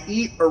 I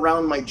eat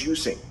around my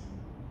juicing,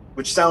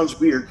 which sounds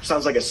weird.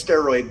 Sounds like a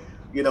steroid,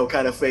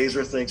 kind of phase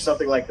or thing,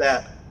 something like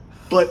that.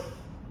 But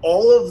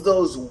all of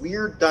those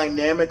weird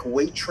dynamic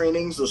weight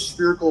trainings, those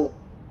spherical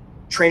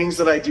trainings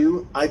that I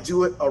do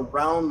it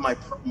around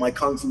my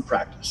Kung Fu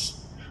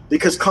practice.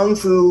 Because Kung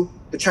Fu,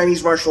 the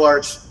Chinese martial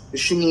arts, the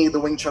Xingyi, the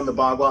Wing Chun, the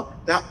Bagua,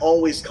 that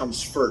always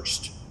comes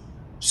first.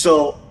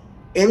 So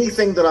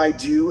anything that I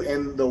do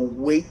in the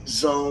weight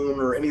zone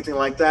or anything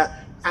like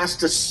that has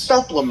to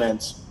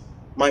supplement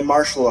my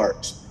martial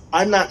arts.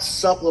 I'm not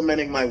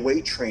supplementing my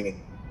weight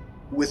training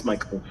with my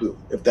Kung Fu,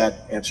 if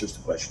that answers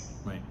the question.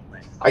 Right.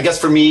 I guess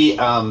for me,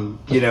 I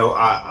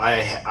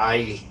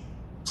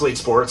played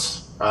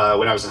sports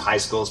when I was in high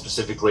school.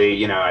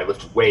 Specifically, I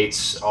lifted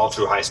weights all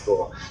through high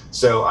school.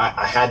 So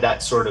I had that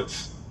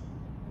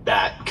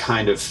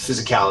kind of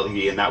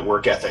physicality and that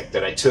work ethic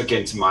that I took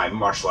into my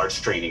martial arts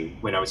training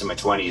when I was in my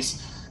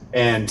 20s.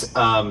 And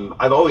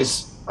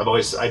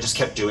I just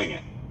kept doing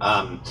it.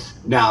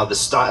 Now the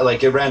style,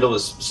 like Randall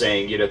was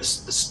saying, the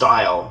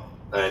style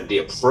and the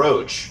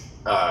approach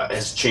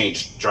has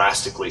changed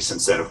drastically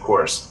since then, of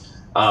course.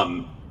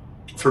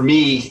 For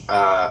me,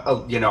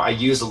 I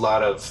use a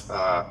lot of,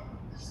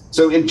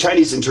 so in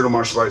Chinese internal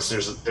martial arts,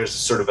 there's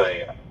sort of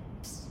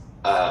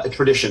a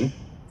tradition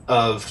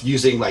of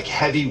using like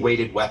heavy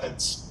weighted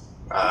weapons,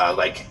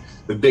 like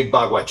the big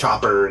Bagua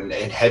chopper and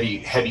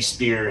heavy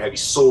spear, heavy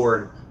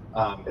sword.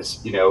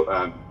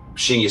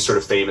 Xingyi is sort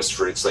of famous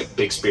for its like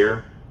big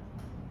spear,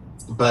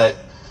 but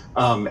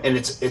and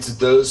it's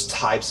those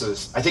types of.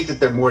 I think that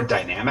they're more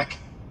dynamic,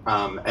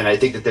 and I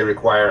think that they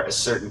require a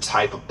certain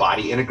type of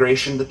body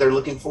integration that they're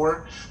looking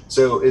for.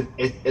 So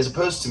it as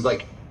opposed to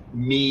like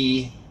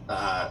me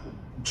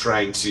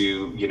trying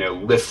to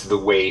lift the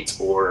weight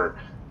or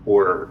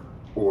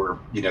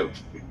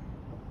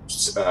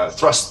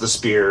thrust the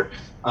spear.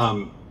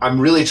 I'm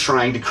really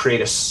trying to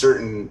create a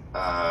certain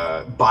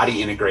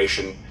body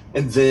integration,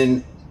 and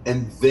then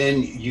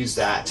use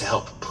that to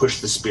help push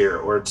the spear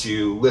or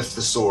to lift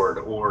the sword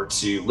or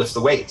to lift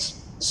the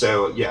weights.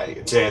 So yeah,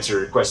 to answer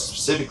your question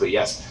specifically,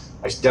 yes,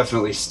 I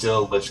definitely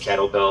still lift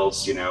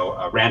kettlebells.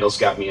 Randall's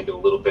got me into a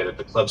little bit of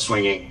the club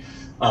swinging,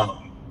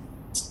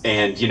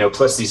 and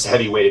plus these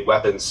heavy weighted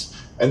weapons.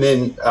 And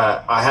then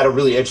I had a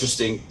really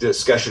interesting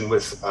discussion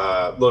with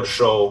Lo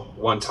Shou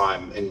one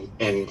time,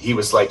 and he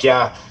was like,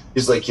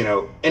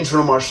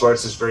 internal martial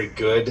arts is very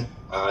good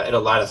at a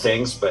lot of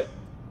things, but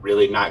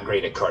really not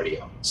great at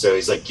cardio. So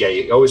he's like,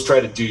 you always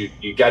got to do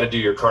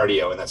your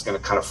cardio, and that's going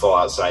to kind of fall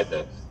outside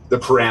the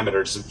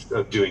parameters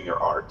of doing your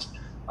art.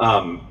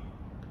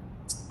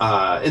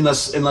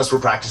 Unless we're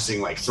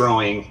practicing like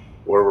throwing,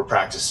 or we're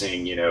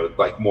practicing,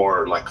 like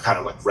more like kind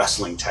of like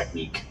wrestling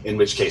technique, in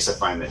which case I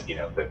find that,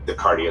 the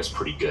cardio is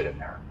pretty good in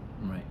there.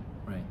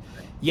 Right.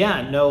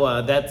 Yeah,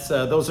 no, that's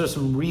those are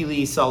some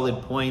really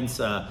solid points.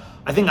 I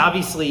think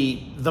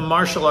obviously the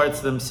martial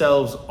arts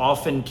themselves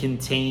often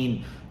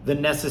contain the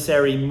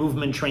necessary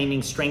movement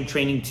training, strength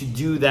training to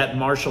do that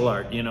martial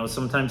art.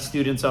 Sometimes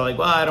students are like,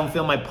 well, I don't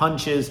feel my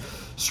punches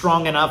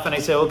strong enough. And I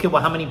say, okay,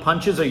 well, how many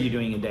punches are you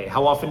doing a day?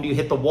 How often do you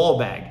hit the wall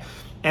bag?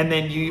 And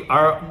then you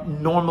are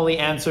normally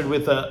answered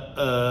with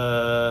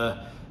so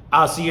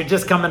you're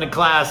just coming to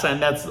class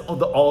and that's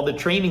all the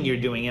training you're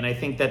doing. And I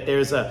think that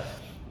there's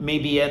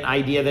maybe an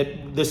idea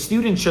that the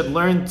students should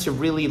learn to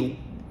really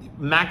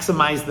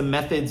maximize the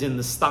methods in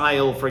the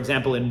style. For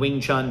example, in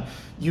Wing Chun,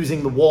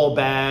 using the wall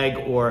bag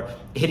or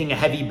hitting a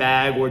heavy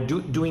bag, or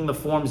doing the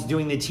forms,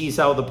 doing the chi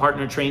sao, the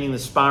partner training, the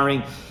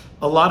sparring.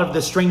 A lot of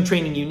the strength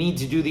training you need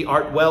to do the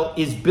art well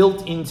is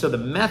built into the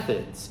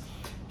methods.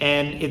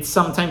 And it's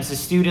sometimes the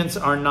students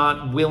are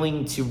not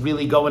willing to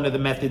really go into the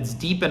methods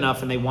deep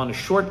enough, and they want a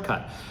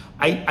shortcut.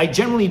 I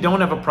generally don't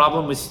have a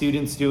problem with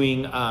students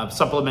doing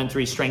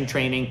supplementary strength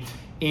training.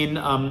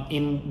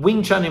 In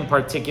Wing Chun in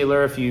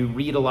particular, if you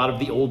read a lot of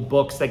the old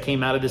books that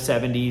came out of the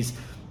 70s,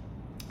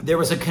 there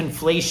was a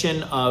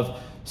conflation of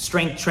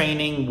strength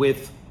training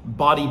with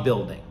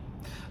bodybuilding.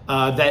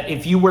 That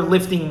if you were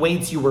lifting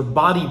weights, you were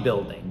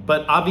bodybuilding.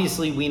 But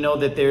obviously we know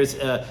that there's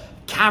a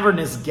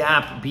cavernous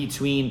gap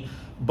between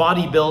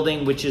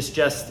bodybuilding, which is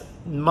just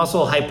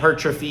muscle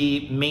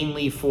hypertrophy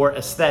mainly for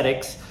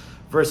aesthetics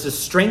versus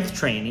strength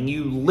training.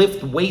 You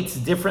lift weights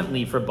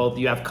differently for both.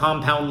 You have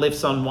compound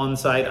lifts on one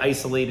side,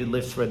 isolated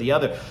lifts for the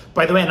other.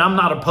 By the way, and I'm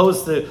not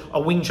opposed to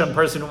a Wing Chun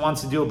person who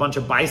wants to do a bunch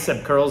of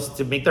bicep curls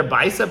to make their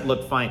bicep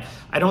look fine.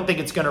 I don't think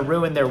it's going to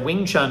ruin their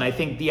Wing Chun. I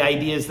think the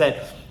idea is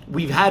that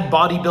we've had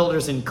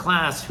bodybuilders in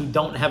class who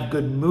don't have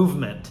good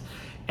movement.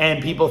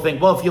 And people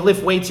think, well, if you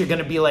lift weights, you're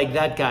going to be like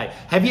that guy.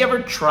 Have you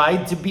ever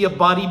tried to be a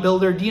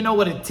bodybuilder? Do you know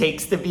what it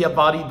takes to be a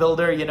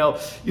bodybuilder? You know,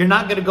 you're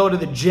not going to go to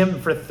the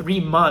gym for 3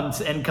 months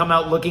and come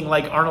out looking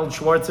like Arnold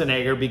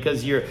Schwarzenegger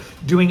because you're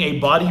doing a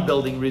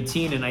bodybuilding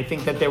routine. And I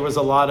think that there was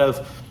a lot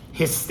of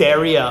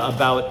hysteria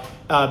about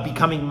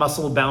becoming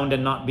muscle bound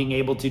and not being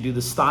able to do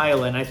the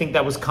style. And I think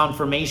that was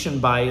confirmation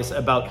bias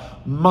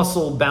about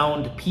muscle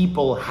bound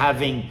people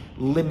having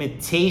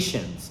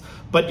limitations.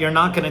 But you're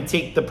not going to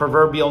take the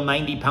proverbial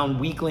 90-pound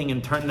weakling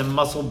and turn them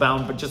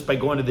muscle-bound, but just by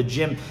going to the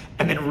gym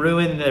and then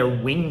ruin their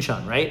Wing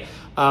Chun, right?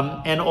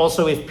 And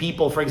also if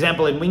people, for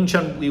example, in Wing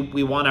Chun,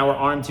 we want our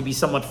arm to be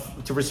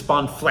to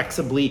respond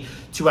flexibly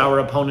to our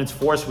opponent's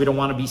force. We don't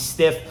want to be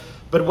stiff.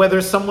 But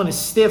whether someone is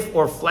stiff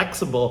or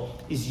flexible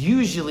is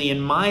usually, in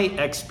my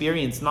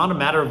experience, not a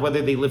matter of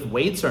whether they lift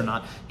weights or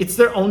not. It's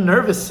their own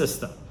nervous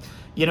system.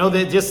 You know,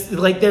 they're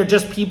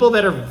just people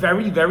that are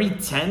very, very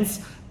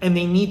tense, and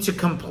they need to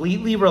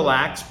completely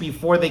relax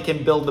before they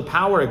can build the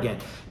power again.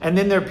 And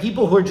then there are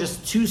people who are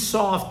just too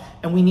soft,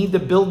 and we need to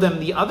build them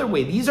the other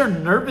way. These are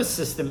nervous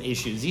system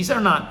issues. These are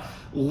not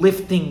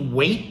lifting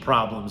weight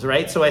problems,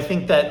 right? So I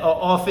think that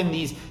often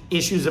these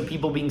issues of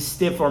people being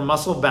stiff or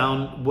muscle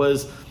bound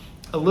was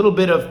a little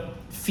bit of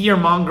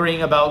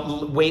fear-mongering about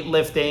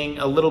weightlifting,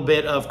 a little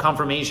bit of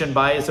confirmation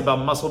bias about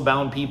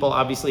muscle-bound people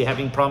obviously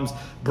having problems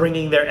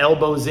bringing their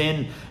elbows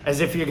in,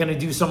 as if you're going to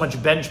do so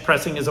much bench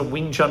pressing as a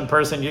Wing Chun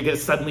person, you're going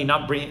to suddenly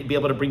not be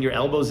able to bring your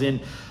elbows in.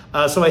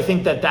 So I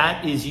think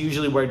that is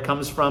usually where it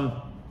comes from.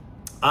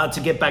 To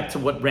get back to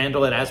what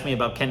Randall had asked me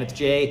about Kenneth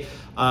J.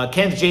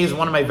 Kenneth J is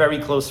one of my very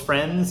close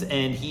friends,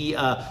 and he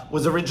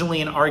was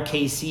originally an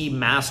RKC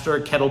master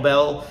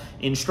kettlebell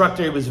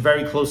instructor. He was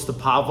very close to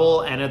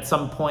Pavel, and at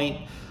some point,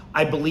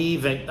 I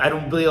believe, and I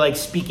don't really like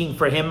speaking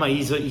for him.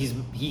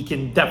 He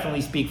can definitely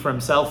speak for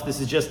himself.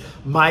 This is just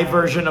my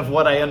version of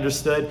what I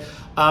understood.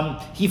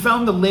 He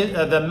found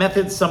the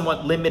method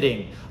somewhat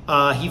limiting.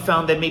 He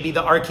found that maybe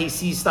the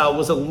RKC style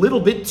was a little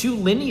bit too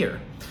linear.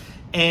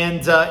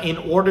 And in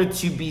order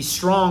to be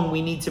strong,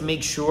 we need to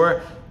make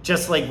sure,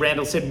 just like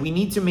Randall said, we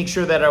need to make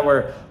sure that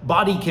our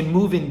body can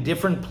move in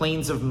different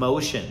planes of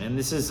motion. And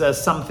this is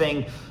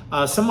something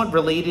somewhat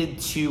related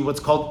to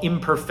what's called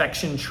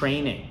imperfection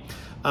training.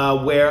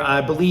 Where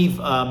I believe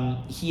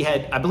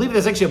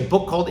there's actually a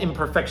book called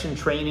Imperfection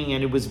Training,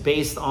 and it was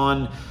based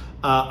on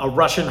a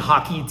Russian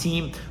hockey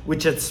team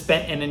which had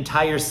spent an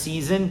entire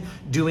season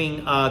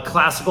doing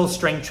classical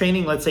strength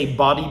training, let's say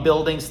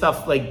bodybuilding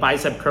stuff like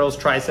bicep curls,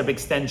 tricep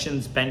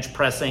extensions, bench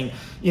pressing,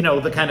 you know,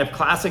 the kind of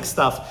classic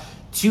stuff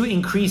to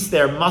increase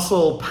their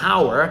muscle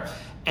power.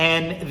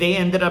 And they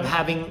ended up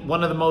having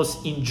one of the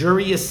most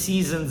injurious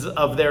seasons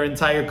of their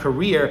entire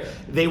career.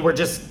 They were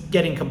just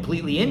getting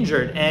completely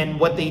injured. And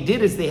what they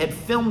did is they had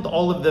filmed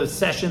all of the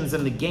sessions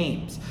and the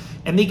games.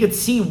 And they could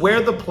see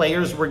where the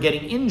players were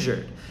getting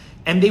injured.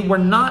 And they were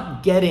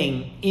not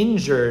getting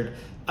injured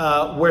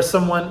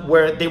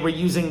where they were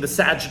using the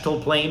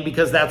sagittal plane,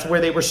 because that's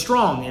where they were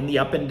strong in the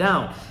up and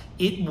down.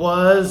 It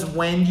was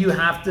when you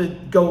have to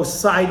go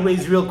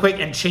sideways real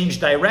quick and change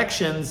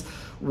directions,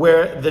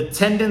 where the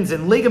tendons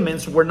and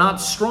ligaments were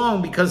not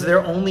strong because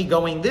they're only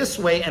going this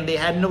way and they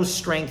had no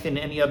strength in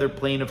any other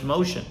plane of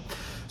motion.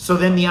 So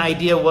then the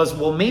idea was,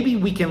 well, maybe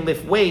we can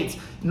lift weights,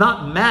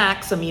 not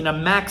max. I mean, a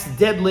max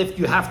deadlift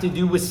you have to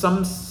do with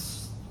some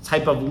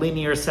type of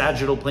linear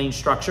sagittal plane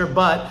structure,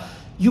 but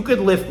you could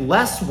lift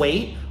less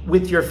weight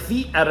with your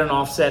feet at an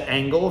offset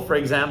angle, for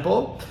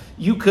example.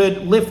 You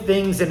could lift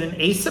things in an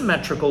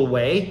asymmetrical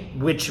way,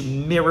 which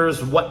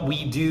mirrors what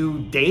we do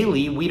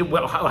daily.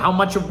 How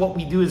much of what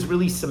we do is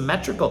really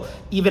symmetrical,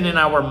 even in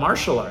our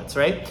martial arts,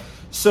 right?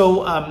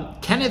 So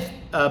Kenneth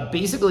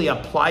basically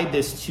applied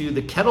this to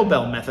the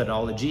kettlebell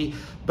methodology,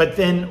 but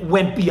then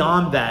went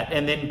beyond that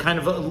and then kind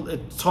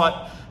of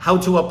taught how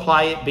to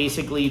apply it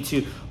basically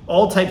to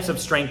all types of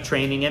strength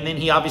training. And then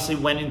he obviously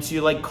went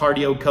into like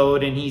cardio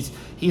code, and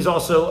he's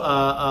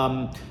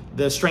also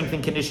the strength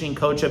and conditioning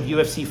coach of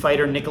UFC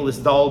fighter Nicholas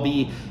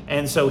Dalby.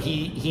 And so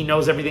he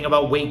knows everything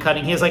about weight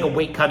cutting. He has like a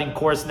weight cutting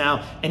course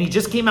now, and he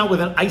just came out with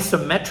an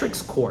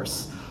isometrics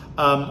course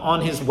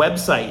on his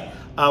website,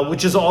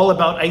 which is all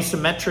about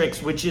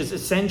isometrics, which is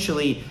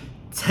essentially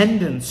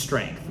tendon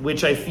strength,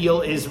 which I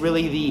feel is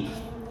really the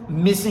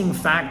missing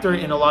factor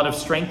in a lot of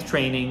strength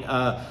training.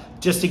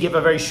 Just to give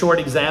a very short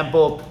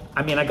example,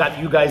 I mean, I got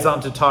you guys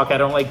on to talk. I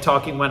don't like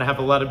talking when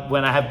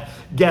I have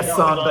guests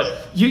on,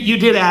 but you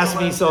did ask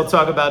me, so I'll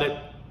talk about it.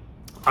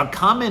 A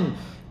common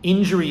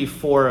injury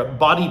for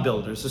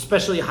bodybuilders,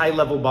 especially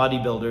high-level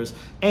bodybuilders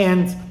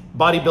and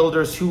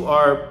bodybuilders who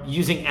are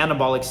using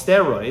anabolic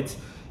steroids,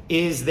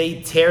 is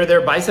they tear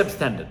their biceps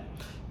tendon.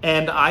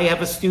 And I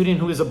have a student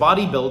who is a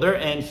bodybuilder,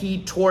 and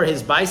he tore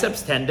his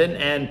biceps tendon,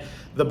 and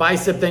the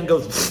bicep then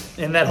goes,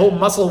 and that whole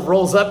muscle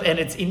rolls up, and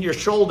it's in your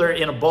shoulder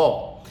in a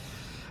ball.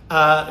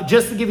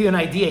 Just to give you an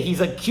idea, he's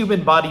a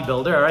Cuban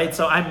bodybuilder, all right?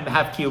 So I'm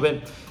half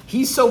Cuban.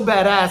 He's so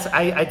badass.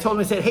 I told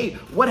him, I said, hey,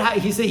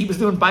 he said he was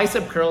doing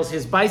bicep curls.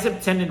 His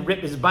bicep tendon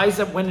ripped, his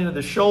bicep went into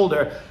the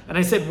shoulder. And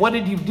I said, what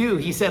did you do?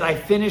 He said, I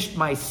finished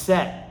my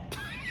set.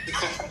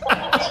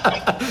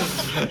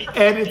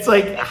 And it's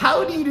like,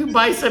 how do you do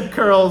bicep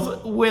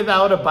curls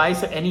without a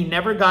bicep? And he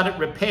never got it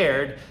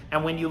repaired.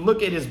 And when you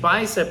look at his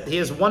bicep,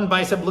 his one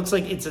bicep looks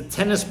like it's a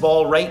tennis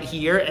ball right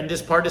here, and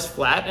this part is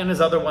flat, and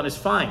his other one is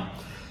fine.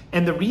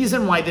 And the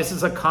reason why this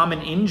is a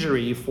common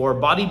injury for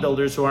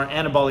bodybuilders who are on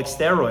anabolic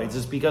steroids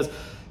is because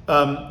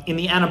in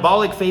the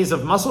anabolic phase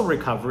of muscle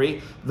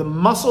recovery, the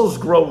muscles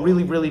grow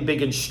really, really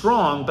big and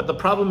strong, but the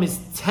problem is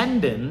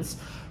tendons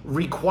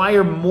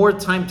require more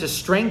time to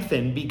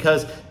strengthen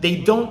because they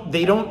don't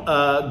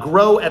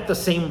grow at the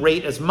same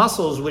rate as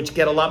muscles, which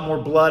get a lot more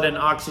blood and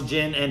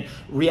oxygen and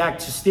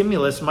react to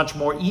stimulus much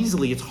more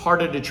easily. It's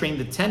harder to train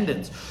the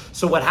tendons.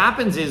 So what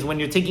happens is when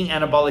you're taking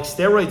anabolic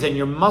steroids and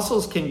your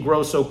muscles can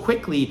grow so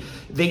quickly,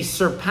 they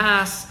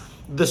surpass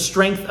the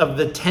strength of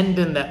the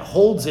tendon that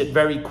holds it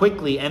very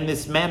quickly, and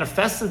this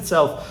manifests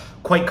itself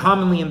quite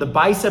commonly in the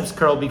biceps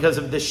curl because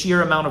of the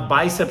sheer amount of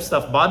bicep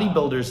stuff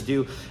bodybuilders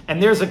do.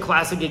 And there's a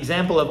classic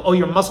example of, oh,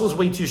 your muscle's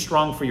way too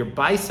strong for your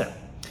bicep.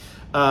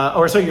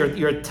 Your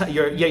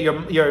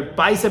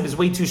bicep is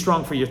way too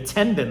strong for your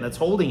tendon that's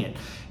holding it.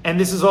 And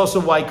this is also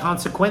why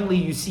consequently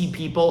you see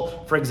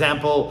people, for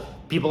example,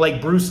 people like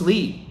Bruce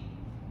Lee,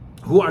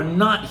 who are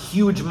not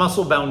huge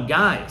muscle-bound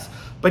guys,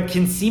 but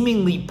can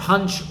seemingly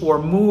punch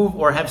or move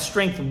or have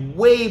strength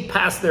way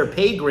past their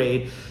pay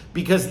grade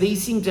because they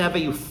seem to have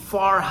a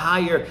far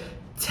higher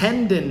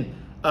tendon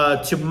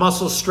to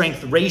muscle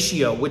strength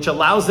ratio, which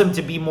allows them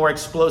to be more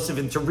explosive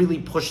and to really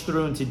push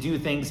through and to do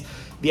things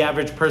the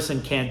average person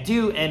can't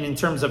do. And in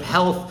terms of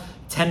health,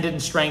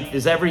 tendon strength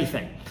is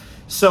everything.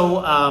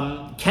 So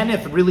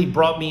Kenneth really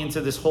brought me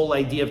into this whole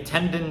idea of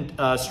tendon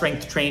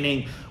strength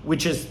training,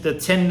 which is the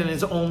tendon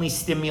is only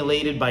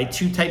stimulated by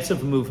two types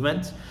of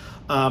movement.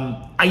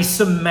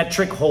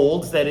 Isometric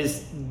holds, that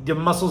is, the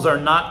muscles are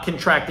not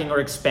contracting or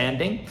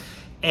expanding,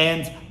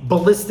 and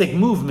ballistic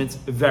movements,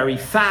 very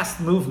fast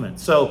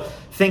movements. So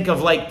think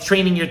of like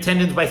training your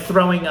tendons by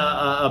throwing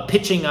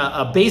pitching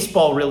a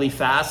baseball really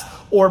fast,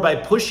 or by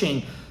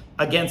pushing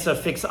against a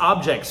fixed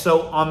object.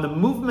 So on the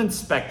movement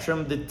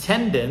spectrum, the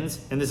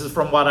tendons, and this is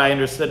from what I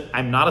understood,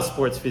 I'm not a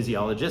sports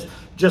physiologist,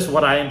 just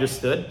what I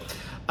understood,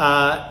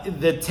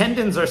 the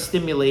tendons are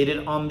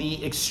stimulated on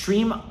the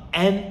extreme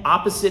and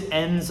opposite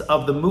ends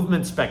of the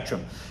movement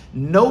spectrum.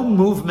 No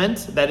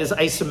movement that is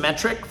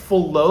isometric,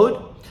 full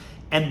load,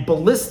 and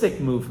ballistic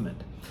movement.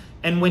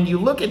 And when you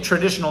look at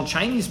traditional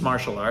Chinese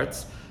martial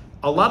arts,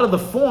 a lot of the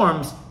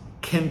forms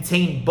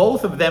contain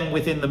both of them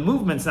within the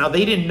movements. Now,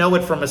 they didn't know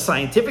it from a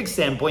scientific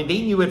standpoint. They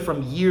knew it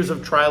from years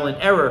of trial and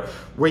error,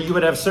 where you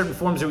would have certain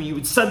forms where you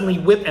would suddenly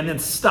whip and then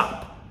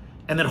stop,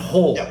 and then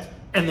hold,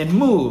 and then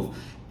move.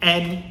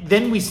 And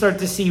then we start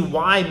to see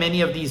why many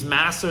of these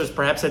masters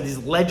perhaps had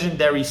this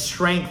legendary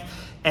strength.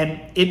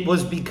 And it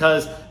was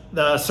because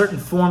certain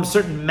forms,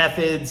 certain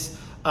methods,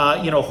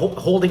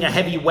 holding a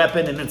heavy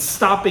weapon and then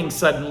stopping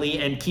suddenly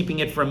and keeping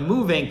it from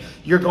moving,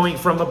 you're going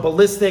from a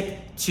ballistic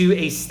to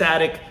a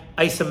static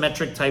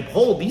isometric type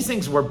hold. These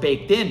things were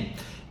baked in.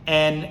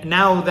 And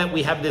now that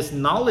we have this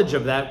knowledge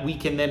of that, we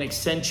can then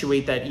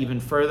accentuate that even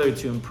further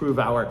to improve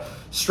our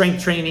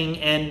strength training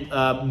and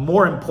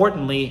more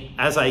importantly,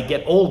 as I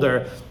get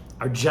older,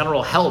 our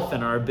general health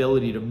and our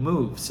ability to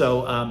move.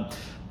 So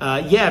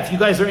if you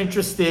guys are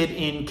interested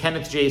in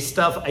Kenneth J's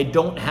stuff, I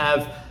don't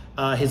have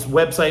his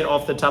website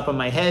off the top of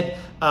my head,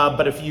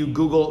 but if you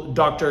Google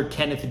Dr.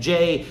 Kenneth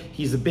J,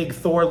 he's a big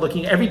Thor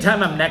looking. Every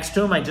time I'm next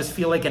to him, I just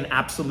feel like an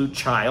absolute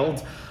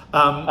child.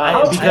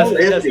 How tall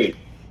is he?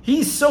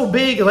 He's so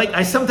big. Like,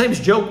 I sometimes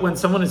joke when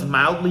someone is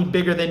mildly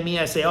bigger than me,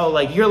 I say, oh,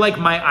 like, you're like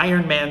my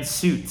Iron Man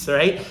suits,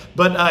 right?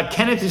 But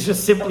Kenneth is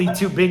just simply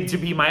too big to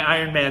be my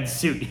Iron Man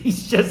suit.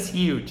 He's just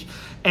huge.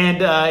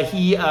 And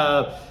he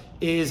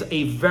is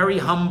a very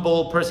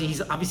humble person.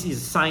 He's obviously a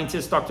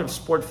scientist, doctor of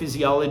sport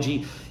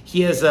physiology.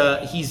 He's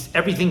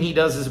everything he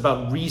does is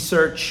about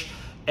research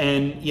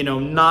and,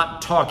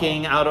 not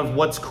talking out of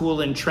what's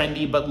cool and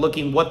trendy, but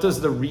looking, what does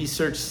the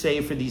research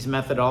say for these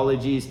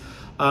methodologies?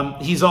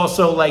 He's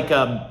also like,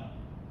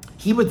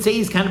 he would say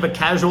he's kind of a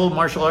casual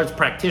martial arts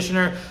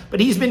practitioner, but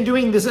he's been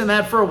doing this and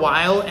that for a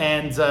while,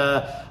 and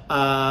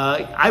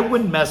I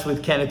wouldn't mess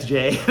with Kenneth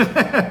J.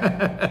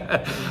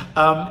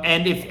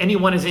 And if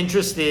anyone is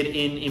interested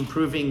in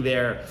improving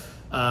their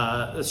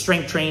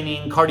strength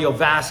training,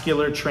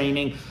 cardiovascular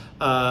training,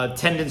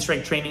 tendon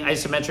strength training,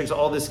 isometrics,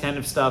 all this kind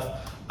of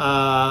stuff,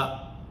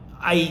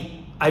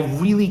 I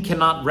really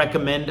cannot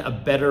recommend a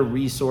better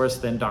resource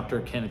than Dr.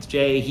 Kenneth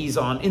J. He's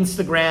on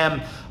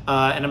Instagram,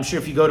 and I'm sure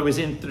if you go to his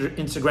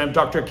Instagram,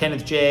 Dr.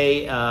 Kenneth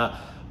J,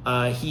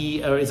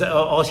 He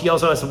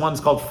also has ones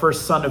called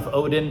First Son of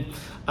Odin,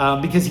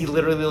 because he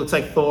literally looks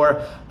like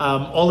Thor.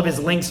 All of his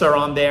links are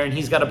on there, and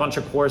he's got a bunch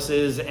of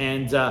courses.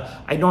 And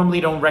I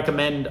normally don't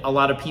recommend a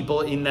lot of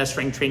people in that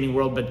strength training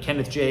world, but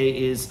Kenneth J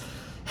is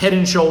head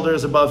and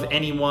shoulders above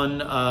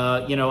anyone.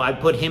 I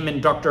put him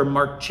and Dr.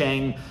 Mark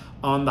Cheng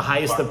on the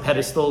highest of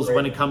pedestals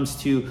when it comes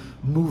to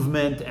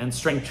movement and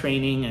strength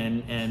training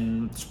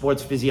and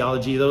sports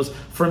physiology.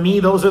 For me,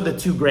 those are the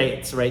two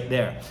greats right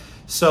there.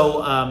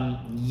 So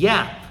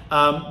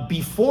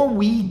before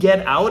we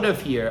get out of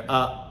here,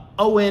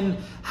 Owen,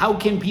 how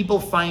can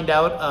people find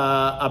out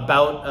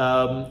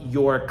about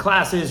your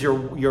classes,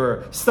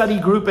 your study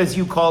group, as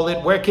you call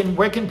it? Where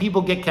can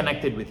people get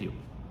connected with you?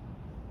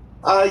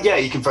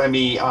 You can find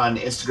me on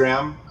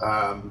Instagram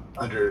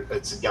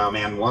it's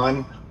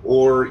Gauman1,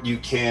 or you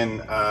can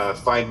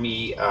find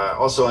me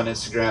also on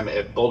Instagram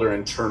at Boulder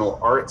Internal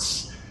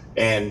Arts,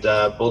 and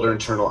Boulder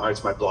Internal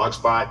Arts, my blog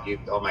spot.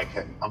 All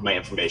my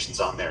information's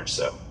on there.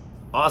 So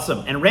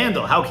awesome. And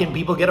Randall, how can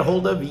people get a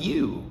hold of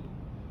you?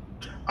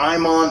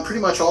 I'm on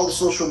pretty much all the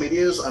social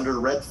medias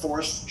under Red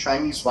Force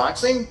Chinese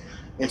Boxing.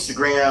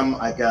 Instagram,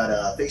 I've got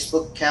a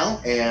Facebook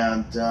account,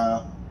 and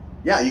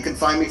you can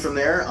find me from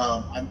there.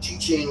 I'm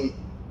teaching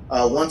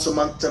once a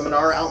month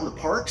seminar out in the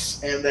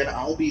parks, and then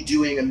I'll be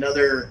doing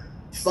another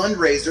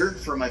fundraiser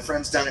for my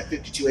friends down at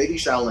 5280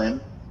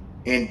 Shaolin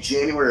in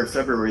January or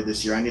February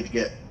this year. I need to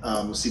get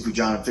Sifu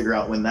John and figure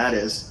out when that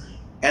is.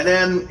 And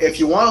then if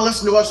you want to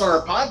listen to us on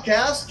our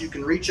podcast, you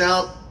can reach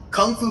out,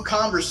 Kung Fu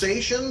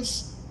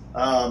Conversations.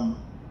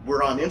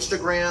 We're on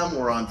Instagram,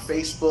 we're on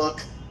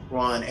Facebook, we're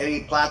on any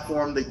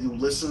platform that you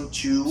listen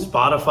to.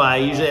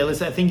 Spotify, usually I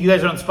listen. I think you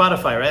guys are on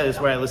Spotify, right? That's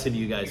where I listen to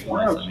you guys.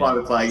 We're on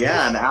Spotify,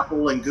 and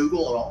Apple and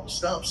Google and all the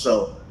stuff.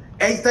 So,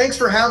 hey, thanks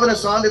for having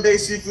us on today,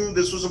 Sifu.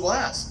 This was a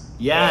blast.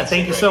 Yeah,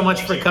 thank you so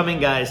much for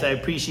coming, guys. I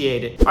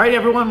appreciate it. All right,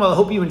 everyone. Well, I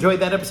hope you enjoyed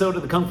that episode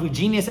of the Kung Fu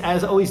Genius.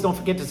 As always, don't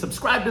forget to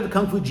subscribe to the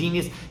Kung Fu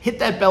Genius. Hit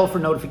that bell for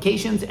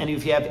notifications. And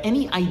if you have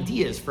any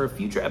ideas for a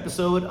future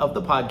episode of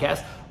the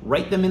podcast,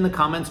 write them in the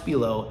comments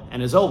below.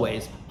 And as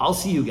always, I'll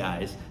see you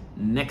guys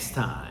next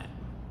time.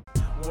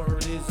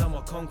 Word is I'm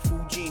a Kung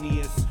Fu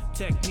genius.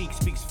 Technique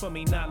speaks for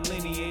me, not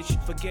lineage.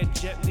 Forget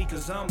Jet Li,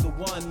 cause I'm the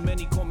one.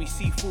 Many call me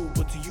seafood,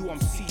 but to you I'm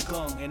sea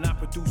kung. And I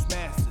produce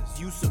masters.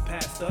 You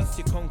surpassed us.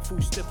 Your Kung Fu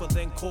stiffer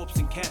than corpse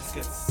and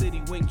caskets.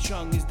 City Wing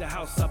Chun is the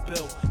house I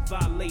built.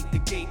 Violate the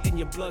gate and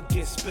your blood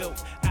gets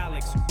spilt.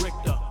 Alex,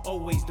 Richter,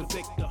 always the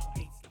victor.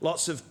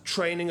 Lots of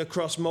training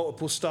across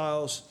multiple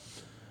styles.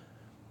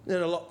 I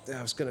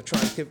was going to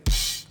try and give...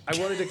 I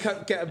wanted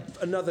to get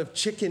another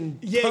chicken pun.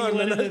 Yeah, you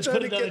wanted to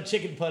put another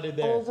chicken pun in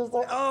there.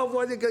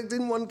 Why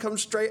didn't one come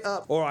straight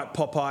up? All right,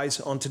 Popeyes,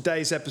 on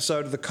today's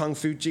episode of the Kung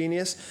Fu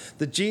Genius,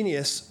 the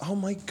genius... Oh,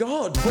 my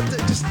God.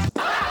 That's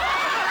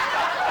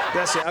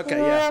it.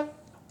 Okay, yeah.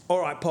 All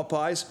right,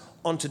 Popeyes,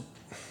 on to...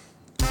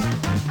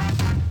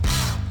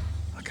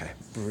 Okay,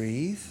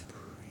 breathe.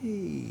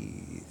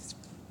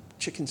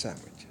 Chicken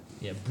sandwich.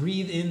 Yeah,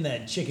 breathe in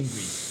that chicken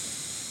grease.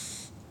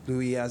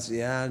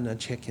 Louisiana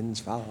chicken's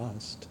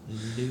fast.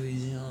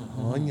 Louisiana.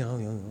 Oh,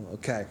 no.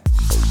 Okay.